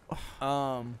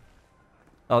 Oh,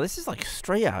 this is like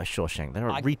straight out of Shawshank. They're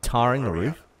retarring the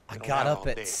roof. I got up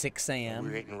at 6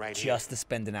 a.m. just to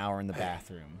spend an hour in the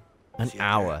bathroom. An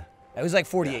hour. It was like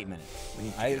 48 minutes.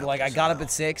 I got up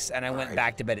at 6 and I went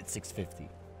back to bed at 6:50.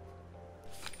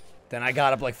 Then I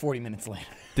got up like 40 minutes later.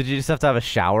 Did you just have to have a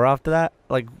shower after that?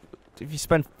 Like, if you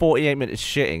spend 48 minutes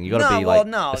shitting, you gotta be like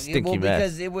a stinky mess.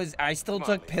 Because it was. I still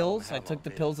took pills. I took the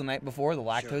pills the night before, the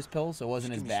lactose pills, so it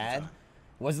wasn't as bad. It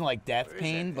wasn't like death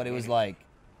pain, but it was like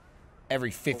every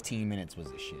 15 minutes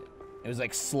was the shit. It was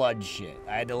like sludge shit.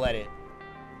 I had to let it.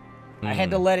 I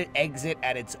had to let it exit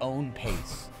at its own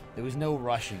pace. There was no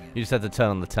rushing it. You just had to turn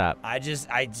on the tap. I just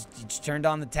turned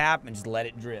on the tap and just let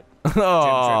it drip.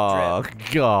 Oh, drip, drip,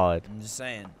 drip. God. I'm just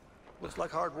saying. Looks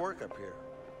like hard work up here.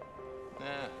 Nah,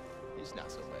 it's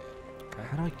not so bad.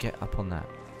 How do I get up on that?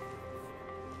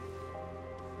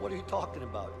 What are you talking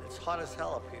about? It's hot as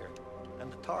hell up here.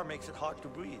 And the tar makes it hard to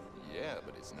breathe. Yeah,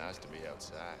 but it's nice to be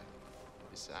outside.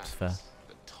 Besides, fair.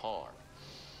 the tar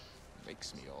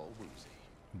makes me all woozy.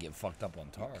 Get fucked up on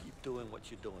tar. Keep doing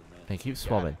what you're doing, man. Hey, keep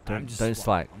swabbing. I'm Don't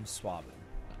slack. I'm swabbing.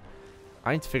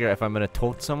 I need to figure out if I'm gonna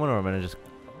talk to someone or I'm gonna just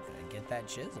Get that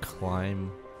chisel.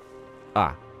 climb.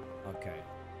 Ah. Okay.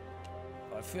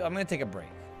 I'm gonna take a break.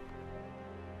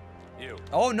 You.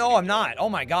 Oh no, I'm not. Oh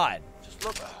my God. Just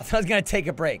look. I thought I was gonna take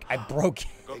a break. I broke it.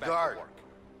 Go Hey, back guard. to work.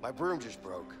 My broom just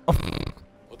broke.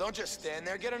 Well, don't just stand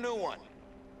there. Get a new one.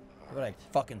 How would I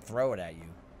fucking throw it at you?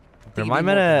 Am I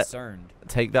meant to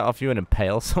take that off you and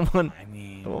impale someone? I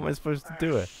mean, What am I supposed to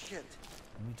do? Shit.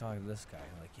 let me talk to this guy.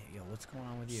 Like, yo, what's going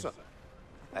on with you? So,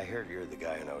 I heard you're the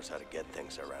guy who knows how to get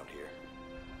things around here.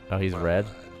 Oh, he's red.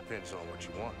 Depends on what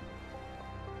you want.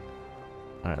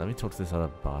 Alright, let me talk to this other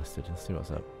bastard and see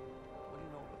what's up.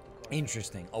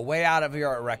 Interesting. A way out of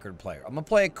here, a record player. I'm gonna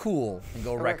play it cool and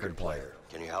go A record player.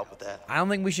 Can you help with that? I don't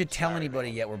think we should tell anybody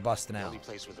yet we're busting The out. only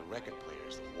place with a record player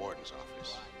is the warden's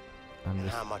office. I'm And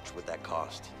just. how much would that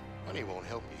cost? Money won't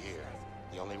help you here.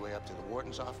 The only way up to the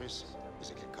warden's office is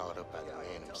to get called up by the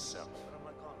man himself.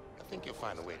 I think you'll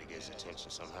find a way to get his attention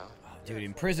somehow. Dude,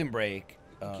 in Prison Break,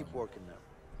 Keep working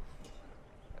now.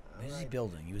 what is he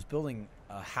building? He was building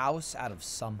a house out of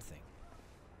something.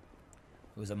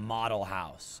 It was a model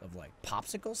house of like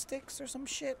popsicle sticks or some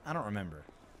shit. I don't remember.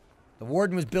 The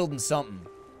warden was building something.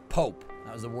 Pope.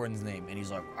 That was the warden's name. And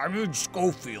he's like, I need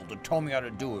Schofield to tell me how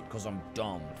to do it because I'm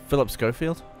dumb. Philip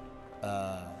Schofield?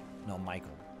 No, Michael.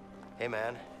 Hey,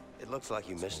 man. It looks like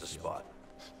you missed a spot.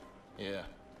 Yeah.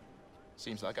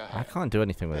 Seems like I I have. can't do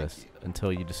anything with this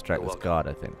until you distract You're this welcome. guard,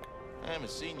 I think. I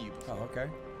haven't seen you Oh, before. okay.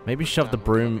 Maybe shove the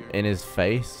broom in his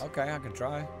face. Okay, I can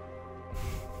try.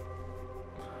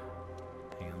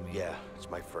 Hang on, Yeah, it's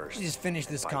my first. Let me just finish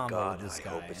this My combo God, with this I guy,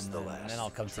 hope it's and the then, last. and then I'll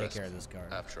come take Trust care of me, this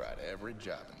guard. I've tried every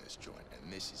job in this joint,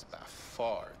 and this is by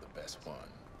far the best one.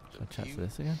 Should I The chat to view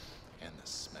this again? and the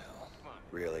smell.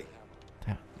 Really?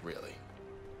 Damn. Really.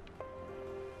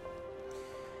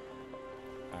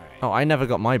 All right. Oh, I never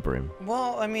got my broom.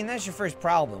 Well, I mean, that's your first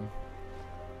problem.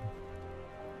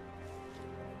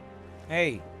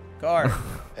 Hey, guard.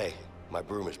 Hey, my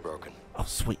broom is broken. Oh,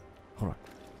 sweet. Hold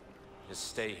Just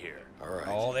stay here. All right.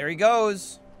 Oh, there he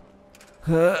goes.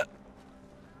 on.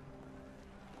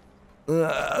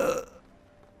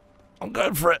 I'm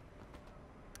going for it.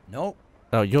 Nope.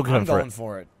 Oh, you're going I'm for going it.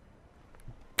 for it.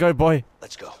 Go, boy.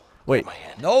 Let's go. Wait. My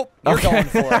hand. Nope. You're Okay. going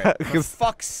for it. For 'Cause-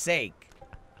 fuck's sake.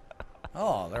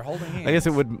 Oh, they're holding hands. I guess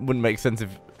it wouldn't make sense if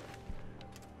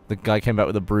the guy came back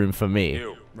with a broom for me. You.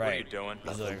 What are you Right. doing?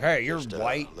 He's like, hey, you're Just,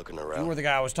 white. looking You around. were the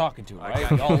guy I was talking to, I right?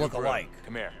 got Y'all you. look alike.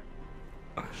 Come here.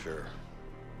 Sure.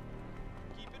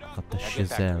 Got the Now get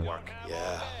back to shizel. work.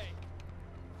 Yeah.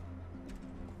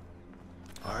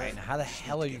 All right, now how the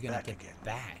hell are you gonna get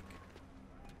back?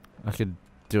 I could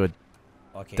do a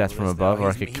Okay, death from listen, above, or I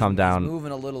he's- could he's- come down. He's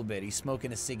moving a little bit. He's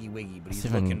smoking a ciggy wiggy, but See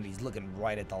if I can- he's looking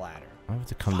right at the ladder. I have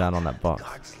to come down on that box.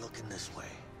 Guard's looking this way.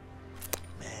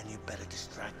 Man, you better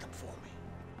distract them for me.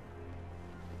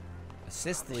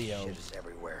 Assist Leo. Shit is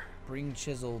everywhere. Bring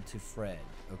chisel to Fred.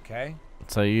 Okay.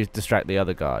 So you distract the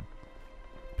other guard.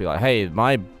 Be like, hey,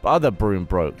 my other broom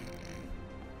broke.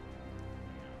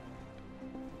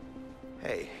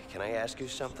 Hey, can I ask you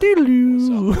something?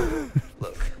 Diddle-oo.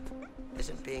 Look,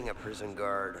 isn't being a prison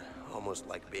guard almost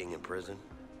like being in prison?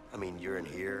 I mean, you're in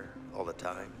here all the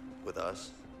time with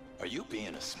us. Are you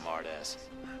being a smartass?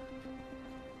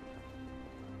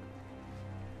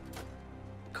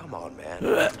 Come on, man.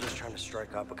 I'm just trying to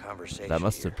strike up a conversation. That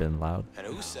must here. have been loud. And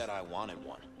who said I wanted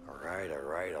one? All right,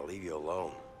 I'll leave you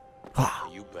alone.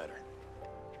 You better.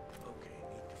 Okay,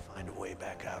 need to find a way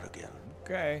back out again.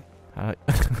 Okay. I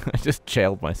just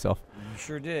jailed myself. You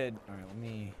sure did. All right, let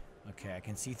me. Okay, I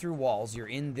can see through walls. You're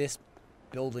in this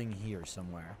building here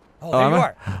somewhere. Oh, there you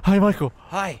are. Hi, Michael.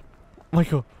 Hi.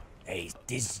 Michael. Hey,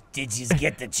 did you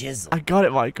get the chisel? I got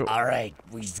it, Michael. All right,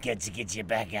 we just get to get you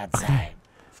back outside.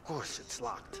 Of course, it's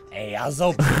locked. Hey, I was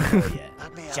open for you.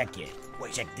 Let me out. Check it.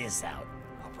 Check this out.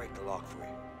 I'll break the lock for you.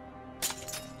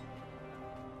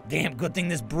 Damn, good thing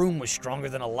this broom was stronger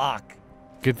than a lock.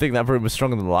 Good thing that broom was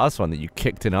stronger than the last one that you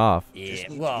kicked in half. Yeah.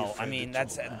 Well, I mean,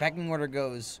 that's pecking order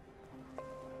goes.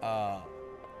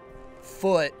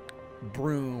 Foot,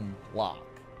 broom, lock.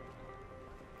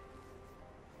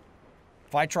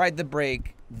 If I tried to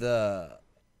break the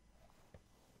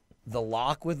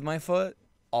lock with my foot,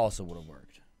 also would have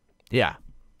worked. Yeah.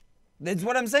 That's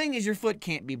what I'm saying is your foot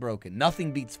can't be broken.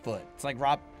 Nothing beats foot. It's like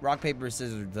rock, paper,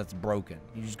 scissors that's broken.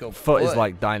 You just go Foot is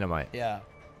like dynamite. Yeah.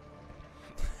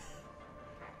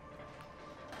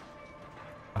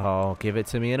 Oh, give it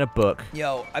to me in a book.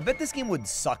 Yo, I bet this game would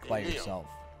suck by yourself.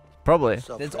 Probably.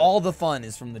 That's all the fun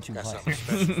is from the two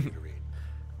players.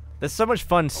 There's so much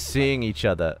fun seeing each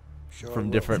other from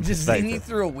different Just seeing you perspectives.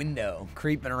 through a window,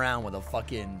 creeping around with a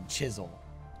fucking chisel.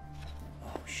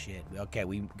 Oh shit. Okay,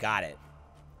 we got it.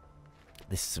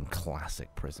 This is some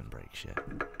classic Prison Break shit.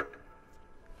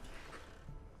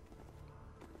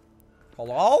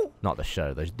 Hello? Not the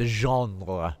show, the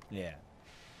genre. Yeah.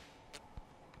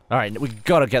 All right, we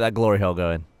gotta get that glory hole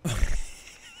going.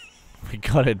 We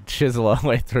gotta chisel our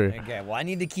way through. Okay, well I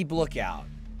need to keep lookout.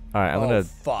 All right, I'm oh, gonna.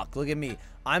 fuck, look at me.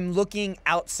 I'm looking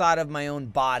outside of my own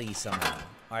body somehow. All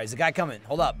right, there's a guy coming.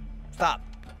 Hold up. Stop.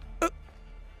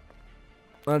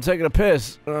 I'm taking a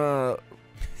piss.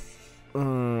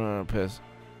 Piss.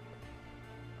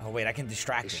 Oh wait, I can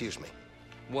distract him. Excuse me.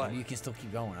 What? Maybe you can still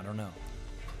keep going. I don't know.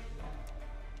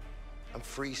 I'm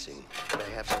freezing. Can I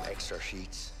have some extra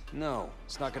sheets? No,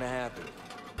 it's not gonna happen.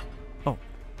 Oh,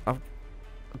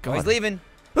 Oh, he's leaving.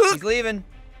 He's leaving.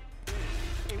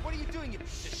 Hey, what are you doing, you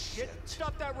piece of shit?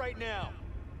 Stop that right now.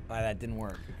 Oh, that didn't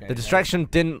work. Okay, The distraction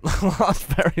didn't last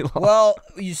very long. Well,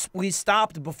 we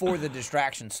stopped before the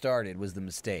distraction started was the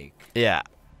mistake. Yeah.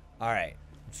 All right,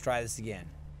 let's try this again.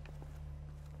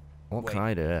 What Wait. can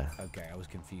I do? Okay, I was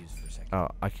confused for a second. Oh,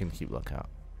 I can keep lookout.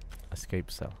 Escape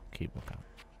cell. Keep lookout.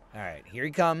 All right, here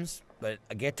he comes. But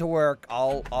I get to work.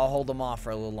 I'll hold him off for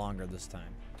a little longer this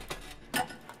time. Just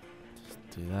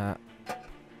do that.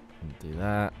 And do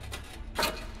that.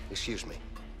 Excuse me.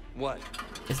 What?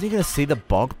 Isn't he gonna see the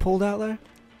bog pulled out there?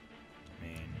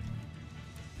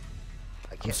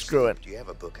 I can't screw sleep. it. Do you have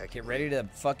a book I can Get ready to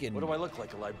fucking. What do I look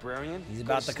like, a librarian? He's Go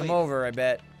about to to come sleep. over, I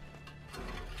bet.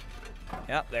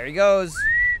 Yep, there he goes.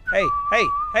 Hey, hey,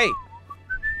 hey.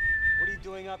 What are you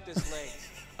doing up this late?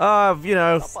 You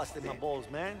know. Stop busting my balls,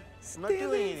 man. I'm not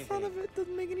doing anything. it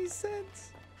doesn't make any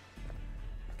sense.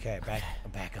 Okay,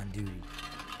 I'm back on duty.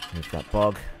 Here's that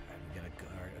bog. Alright, we got a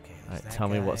guard. Okay, All there's right, that tell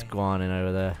me what's guy. going on in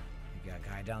over there. We got a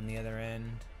guy down the other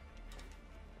end.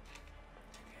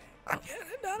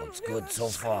 Looks good so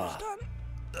far.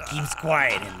 Keeps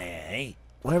quiet in there, eh?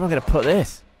 Where am I gonna put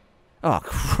this? Oh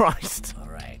Christ! All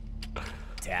right.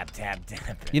 Tap, tap,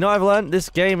 tap. You know what I've learned? This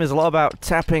game is a lot about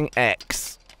tapping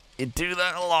X. You do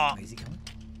that a lot. Is he coming?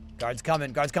 Guard's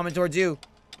coming. Guard's coming towards you.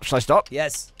 Should I stop?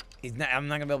 Yes. He's not. I'm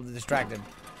not gonna be able to distract him.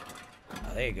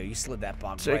 Oh, there you go. You slid that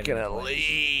bomb. Taking right a into place.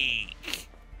 leak.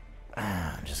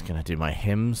 I'm just gonna do my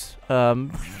hymns.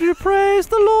 You praise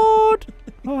the Lord.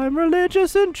 I'm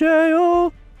religious in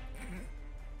jail.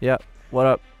 Yep. What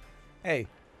up? Hey.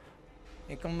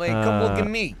 Hey, come look at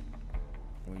me.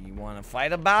 Well, you want to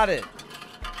fight about it?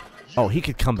 Oh, he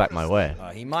could come back my way.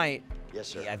 He might. Yes,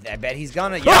 sir. I bet he's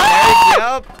gonna. Yeah, there you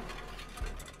go.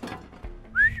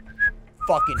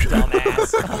 fucking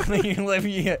dumbass.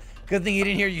 Good thing you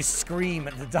didn't hear you scream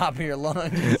at the top of your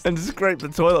lungs. And scrape the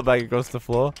toilet bag across the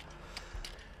floor.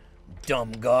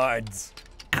 Dumb guards.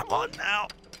 Come on now.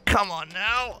 Come on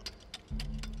now.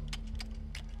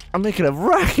 I'm making a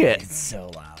racket. It's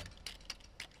so loud.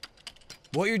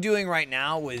 What you're doing right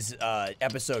now was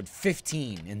episode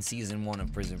 15 in season 1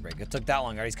 of Prison Break. It took that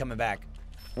long. Alright, he's coming back.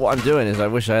 What I'm doing is I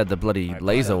wish I had the bloody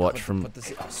laser watch from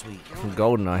sweet. from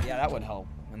GoldenEye. Yeah, that would help.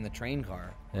 In the train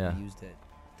car. Yeah. I used it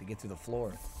to get through the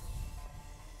floor.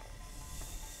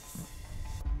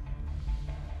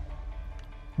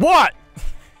 What?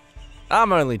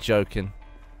 I'm only joking.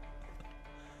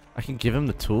 I can give him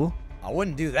the tool? I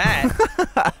wouldn't do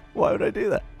that. Why would I do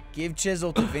that? Give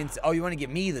chisel to Vince. Oh, you want to give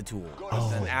me the tool?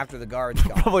 Then after the guard's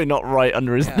gone. Probably not right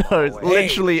under his nose. Hey,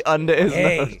 Literally under his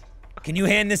nose. Hey, can you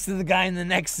hand this to the guy in the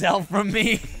next cell from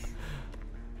me?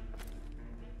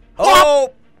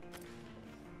 Oh!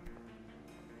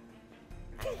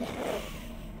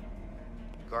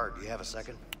 Guard, do you have a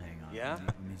second? Hang on. Yeah?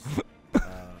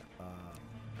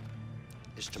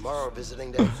 Is tomorrow a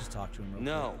visiting day? Just talk to him real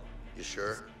No. quick. You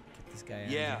sure? Get this guy out.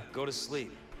 Yeah, go to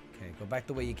sleep. Okay, go back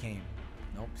the way you came.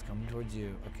 Nope, he's coming towards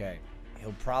you. Okay.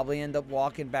 He'll probably end up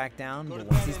walking back down. But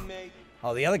once he's...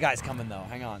 Oh, the other guy's coming, though.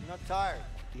 Hang on. I'm not tired.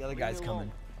 The other guy's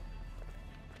coming.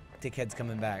 Dickhead's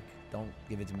coming back. Don't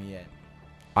give it to me yet.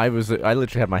 I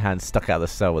literally had my hand stuck out of the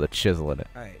cell with a chisel in it.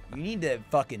 Alright, you need to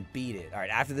fucking beat it. Alright,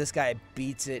 after this guy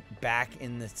beats it back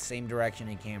in the same direction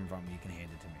he came from, you can hand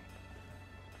it to me.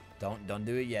 Don't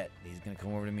do it yet. He's gonna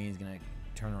come over to me, he's gonna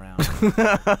turn around.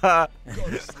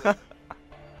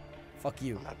 Fuck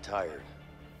you. I'm not tired.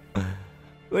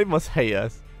 They must hate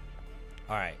us.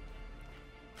 Alright.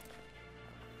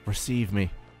 Receive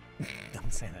me.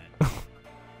 Don't say that.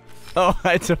 Oh,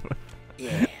 I don't...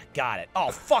 Yeah, got it. Oh,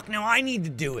 fuck, now I need to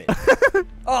do it.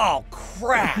 Oh,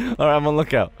 crap. Alright, I'm on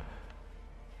lookout.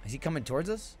 Is he coming towards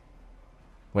us?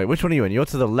 Wait, which one are you in? You're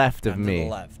to the left of I'm me. to the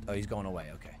left. Oh, he's going away.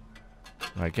 Okay.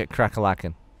 Alright, get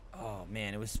crack-a-lackin'. Oh,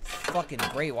 man, it was fucking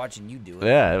great watching you do it.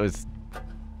 Yeah, it was...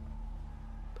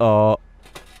 Oh.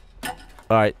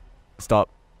 Alright, stop.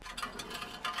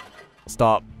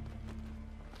 Stop.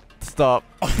 Stop.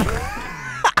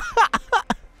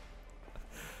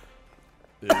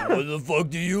 Hey, what the fuck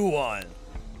do you want?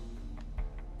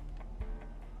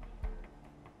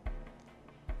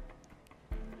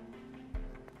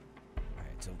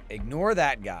 Alright, so ignore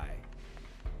that guy.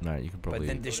 No, you can probably... But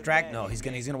then distract... No, he's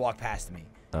gonna walk past me.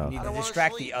 Oh. You need to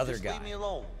distract the other guy.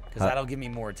 Because that'll give me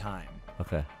more time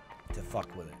Okay. to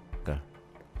fuck with it. Okay.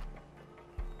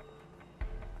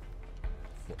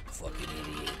 Fucking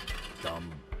idiot.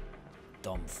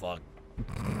 Dumb fuck.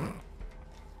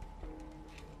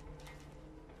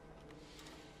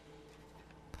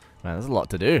 Man, there's a lot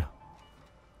to do.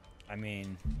 I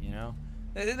mean, you know,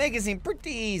 they make it seem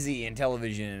pretty easy in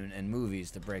television and movies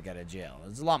to break out of jail.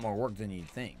 It's a lot more work than you'd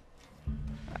think.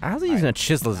 How's he using a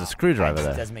chisel as a screwdriver That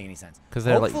there? doesn't make any sense. Because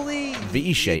they're Hopefully, like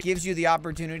V-shaped. it gives you the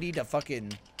opportunity to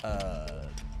fucking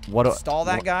What stall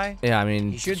that guy. Yeah, I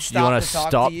mean, He should you stop want to to talk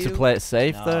stop to you. to play it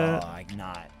safe No, there? like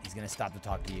not. He's gonna stop to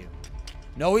talk to you.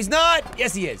 No, he's not.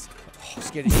 Yes, he is. Oh,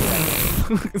 scared the shit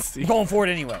out of me. I'm going for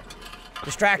it anyway.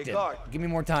 Distract him. Give me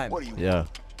more time. What are you? Yeah.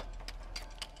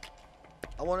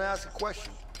 I want to ask a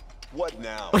question. What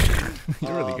now?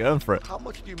 You're really going for it. How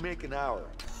much do you make an hour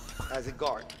as a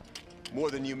guard?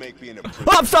 More than you make being a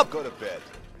Bob, stop! Go to bed.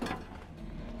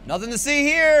 Nothing to see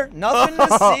here. Nothing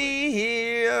to see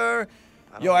here.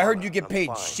 Yo, I heard you get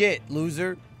paid shit,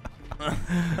 loser.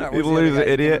 You loser,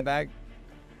 idiot. Back?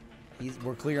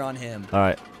 We're clear on him. All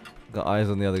right, got eyes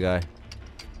on the other guy.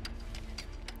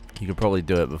 You could probably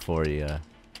do it before he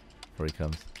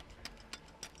comes.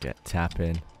 Get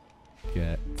tapping.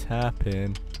 Get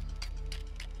tapping.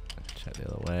 Check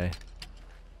the other way.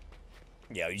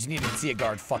 Yeah, you just need to see a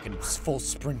guard fucking full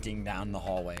sprinting down the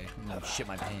hallway. I'm gonna shit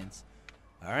my pants.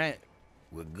 All right,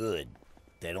 we're good.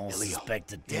 They don't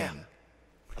suspect a thing. Yeah,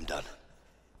 I'm done.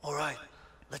 All right,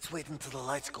 let's wait until the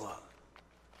lights go out.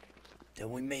 Then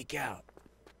we make out.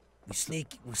 We sneak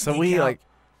So we out. like,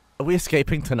 are we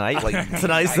escaping tonight? Like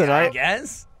tonight's I tonight?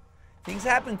 guess. Things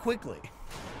happen quickly.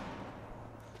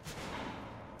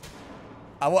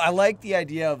 I like the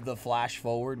idea of the flash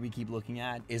forward we keep looking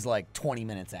at is like 20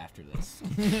 minutes after this.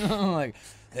 Like,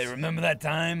 hey, remember that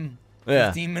time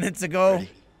 15 minutes ago? Ready?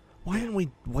 Why didn't we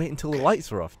wait until the lights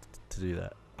were off to do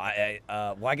that?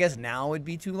 Well, I guess now would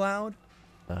be too loud.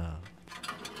 All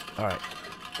right.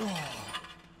 Oh,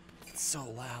 it's so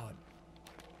loud.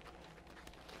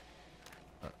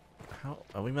 How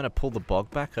are we meant to pull the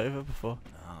bog back over before?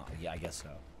 Oh, yeah, I guess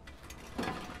so.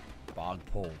 Bog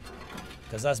pull.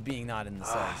 Because us being not in the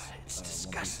cells it's won't be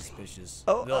disgusting. suspicious.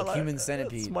 Oh, Little human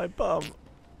centipede. That's my bum.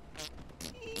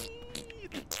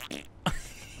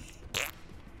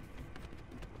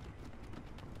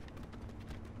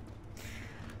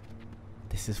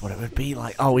 This is what it would be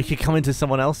like. Oh, we could come into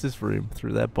someone else's room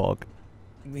through their bog.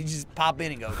 We just pop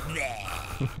in and go,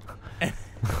 bleh.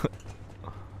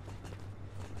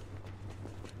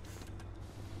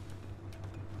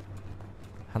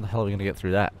 How the hell are we gonna get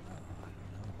through that?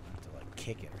 To like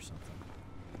kick it or something.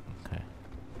 Okay.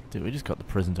 Dude, we just got the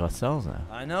prison to ourselves now.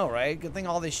 I know, right? Good thing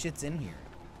all this shit's in here.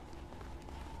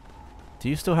 Do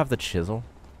you still have the chisel?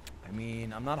 I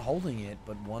mean, I'm not holding it,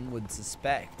 but one would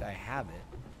suspect I have it.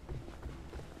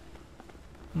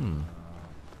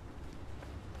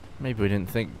 Maybe we didn't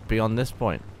think beyond this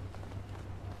point.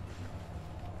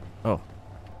 Oh.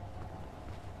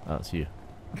 Oh, it's you.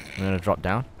 I'm gonna drop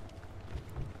down.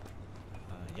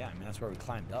 Yeah, I mean, that's where we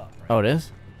climbed up, right? Oh, it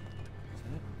is?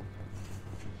 Isn't it?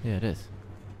 Yeah, it is.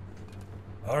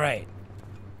 All right.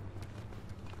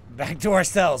 Back to our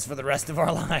cells for the rest of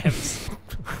our lives.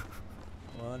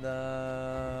 What,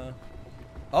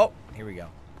 Oh, here we go.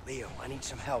 Leo, I need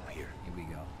some help here. Here we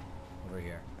go. Over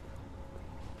here.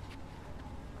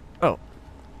 Oh.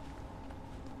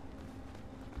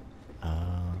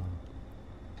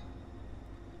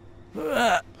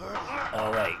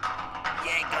 All right.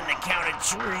 Yank on the count of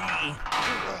 3.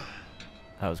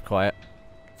 That was quiet.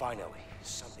 Finally,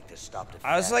 something to stop the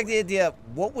I also like the idea.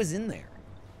 What was in there?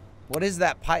 What is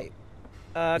that pipe?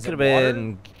 Is Could it have water?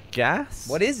 been gas?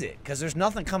 What is it? Because there's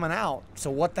nothing coming out. So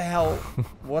what the hell?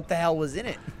 What the hell was in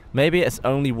it? Maybe it's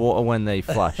only water when they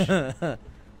flush. It's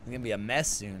gonna be a mess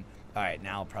soon. All right,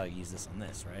 now I'll probably use this on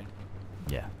this, right?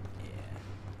 Yeah.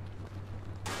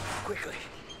 Quickly,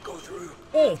 go through.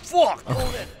 Oh fuck!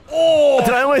 Oh!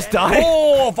 Did I almost die?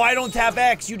 Oh! If I don't tap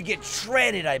X, you'd get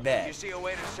shredded. I You bet. see a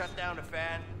way to shut down the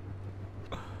fan?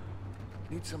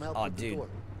 Need some help Oh, with the dude. door.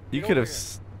 You could have.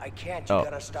 I can't. You Oh.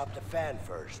 gotta stop the fan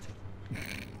first.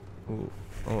 Ooh,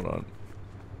 hold on.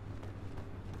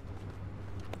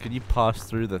 Could you pass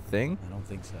through the thing? I don't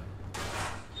think so.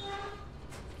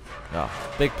 Oh,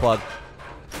 big plug.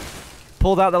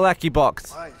 Pulled out the lucky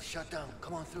box. All right, shut down.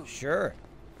 Come on through. Sure.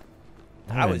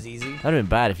 That was easy. That'd have been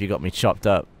bad if you got me chopped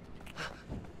up.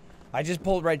 I just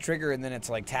pulled right trigger and then it's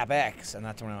like tap X, and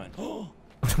that's when I went. Oh.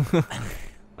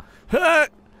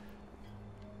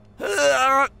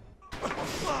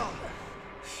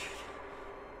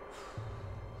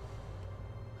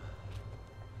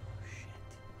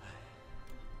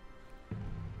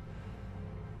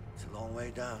 It's a long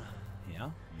way down. Yeah.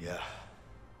 Yeah.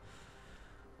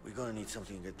 We're gonna need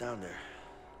something to get down there.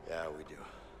 Yeah, we do.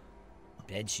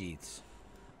 Bed sheets.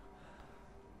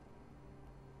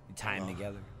 You tie them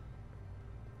together.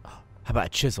 How about a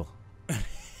chisel?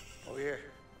 Over here.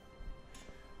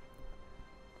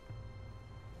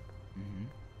 Mm-hmm.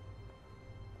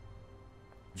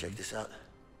 Check this out.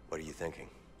 What are you thinking?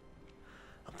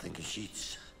 I'm thinking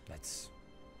sheets. That's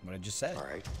what I just said. All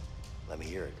right, let me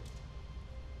hear it.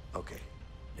 Okay.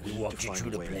 Let me We need walk to you find through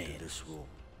a the way plan. into this room.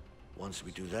 Once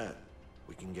we do that,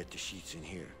 we can get the sheets in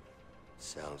here.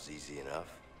 Sounds easy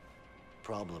enough.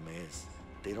 Problem is,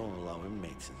 they don't allow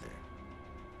inmates in there.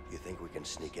 You think we can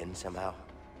sneak in somehow?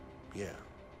 Yeah,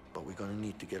 but we're gonna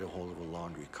need to get a hold of a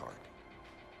laundry cart.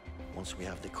 Once we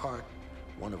have the cart,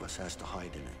 one of us has to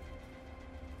hide in it.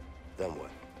 Then what?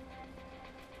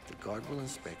 The guard will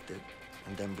inspect it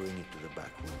and then bring it to the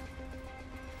back room.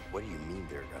 What do you mean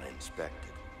they're gonna inspect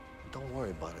it? Don't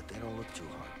worry about it, they don't look too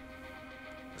hard.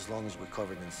 As long as we're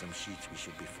covered in some sheets, we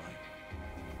should be fine.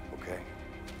 Okay.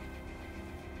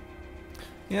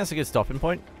 Yeah, that's a good stopping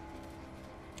point.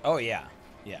 Oh yeah,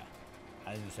 yeah.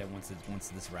 I was gonna say once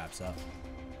this wraps up.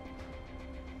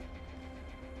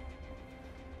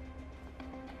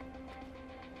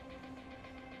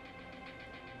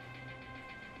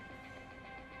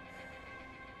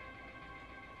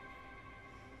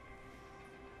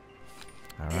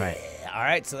 All right. All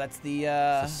right, so that's the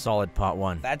It's a solid part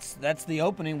 1. that's the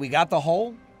opening. We got the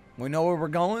hole. We know where we're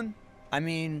going. I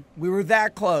mean, we were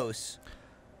that close.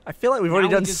 I feel like we've already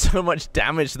Now we done just- so much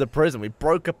damage to the prison. We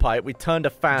broke a pipe. We turned a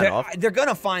fan off. They're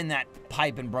gonna find that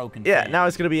pipe and broken. Yeah, fan. now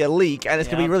it's going to be a leak, and it's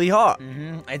going to Yep. be really hot.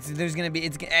 There's gonna be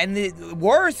and the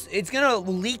worse, it's gonna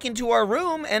leak into our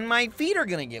room, and my feet are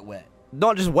gonna get wet.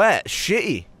 Not just wet,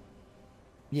 shitty.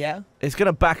 Yeah. It's going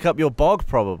to back up your bog,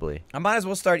 probably. I might as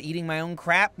well start eating my own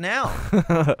crap now.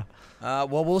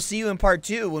 Well, we'll see you in part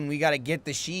 2 when we gotta get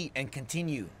the sheet and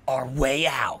continue our way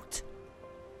out.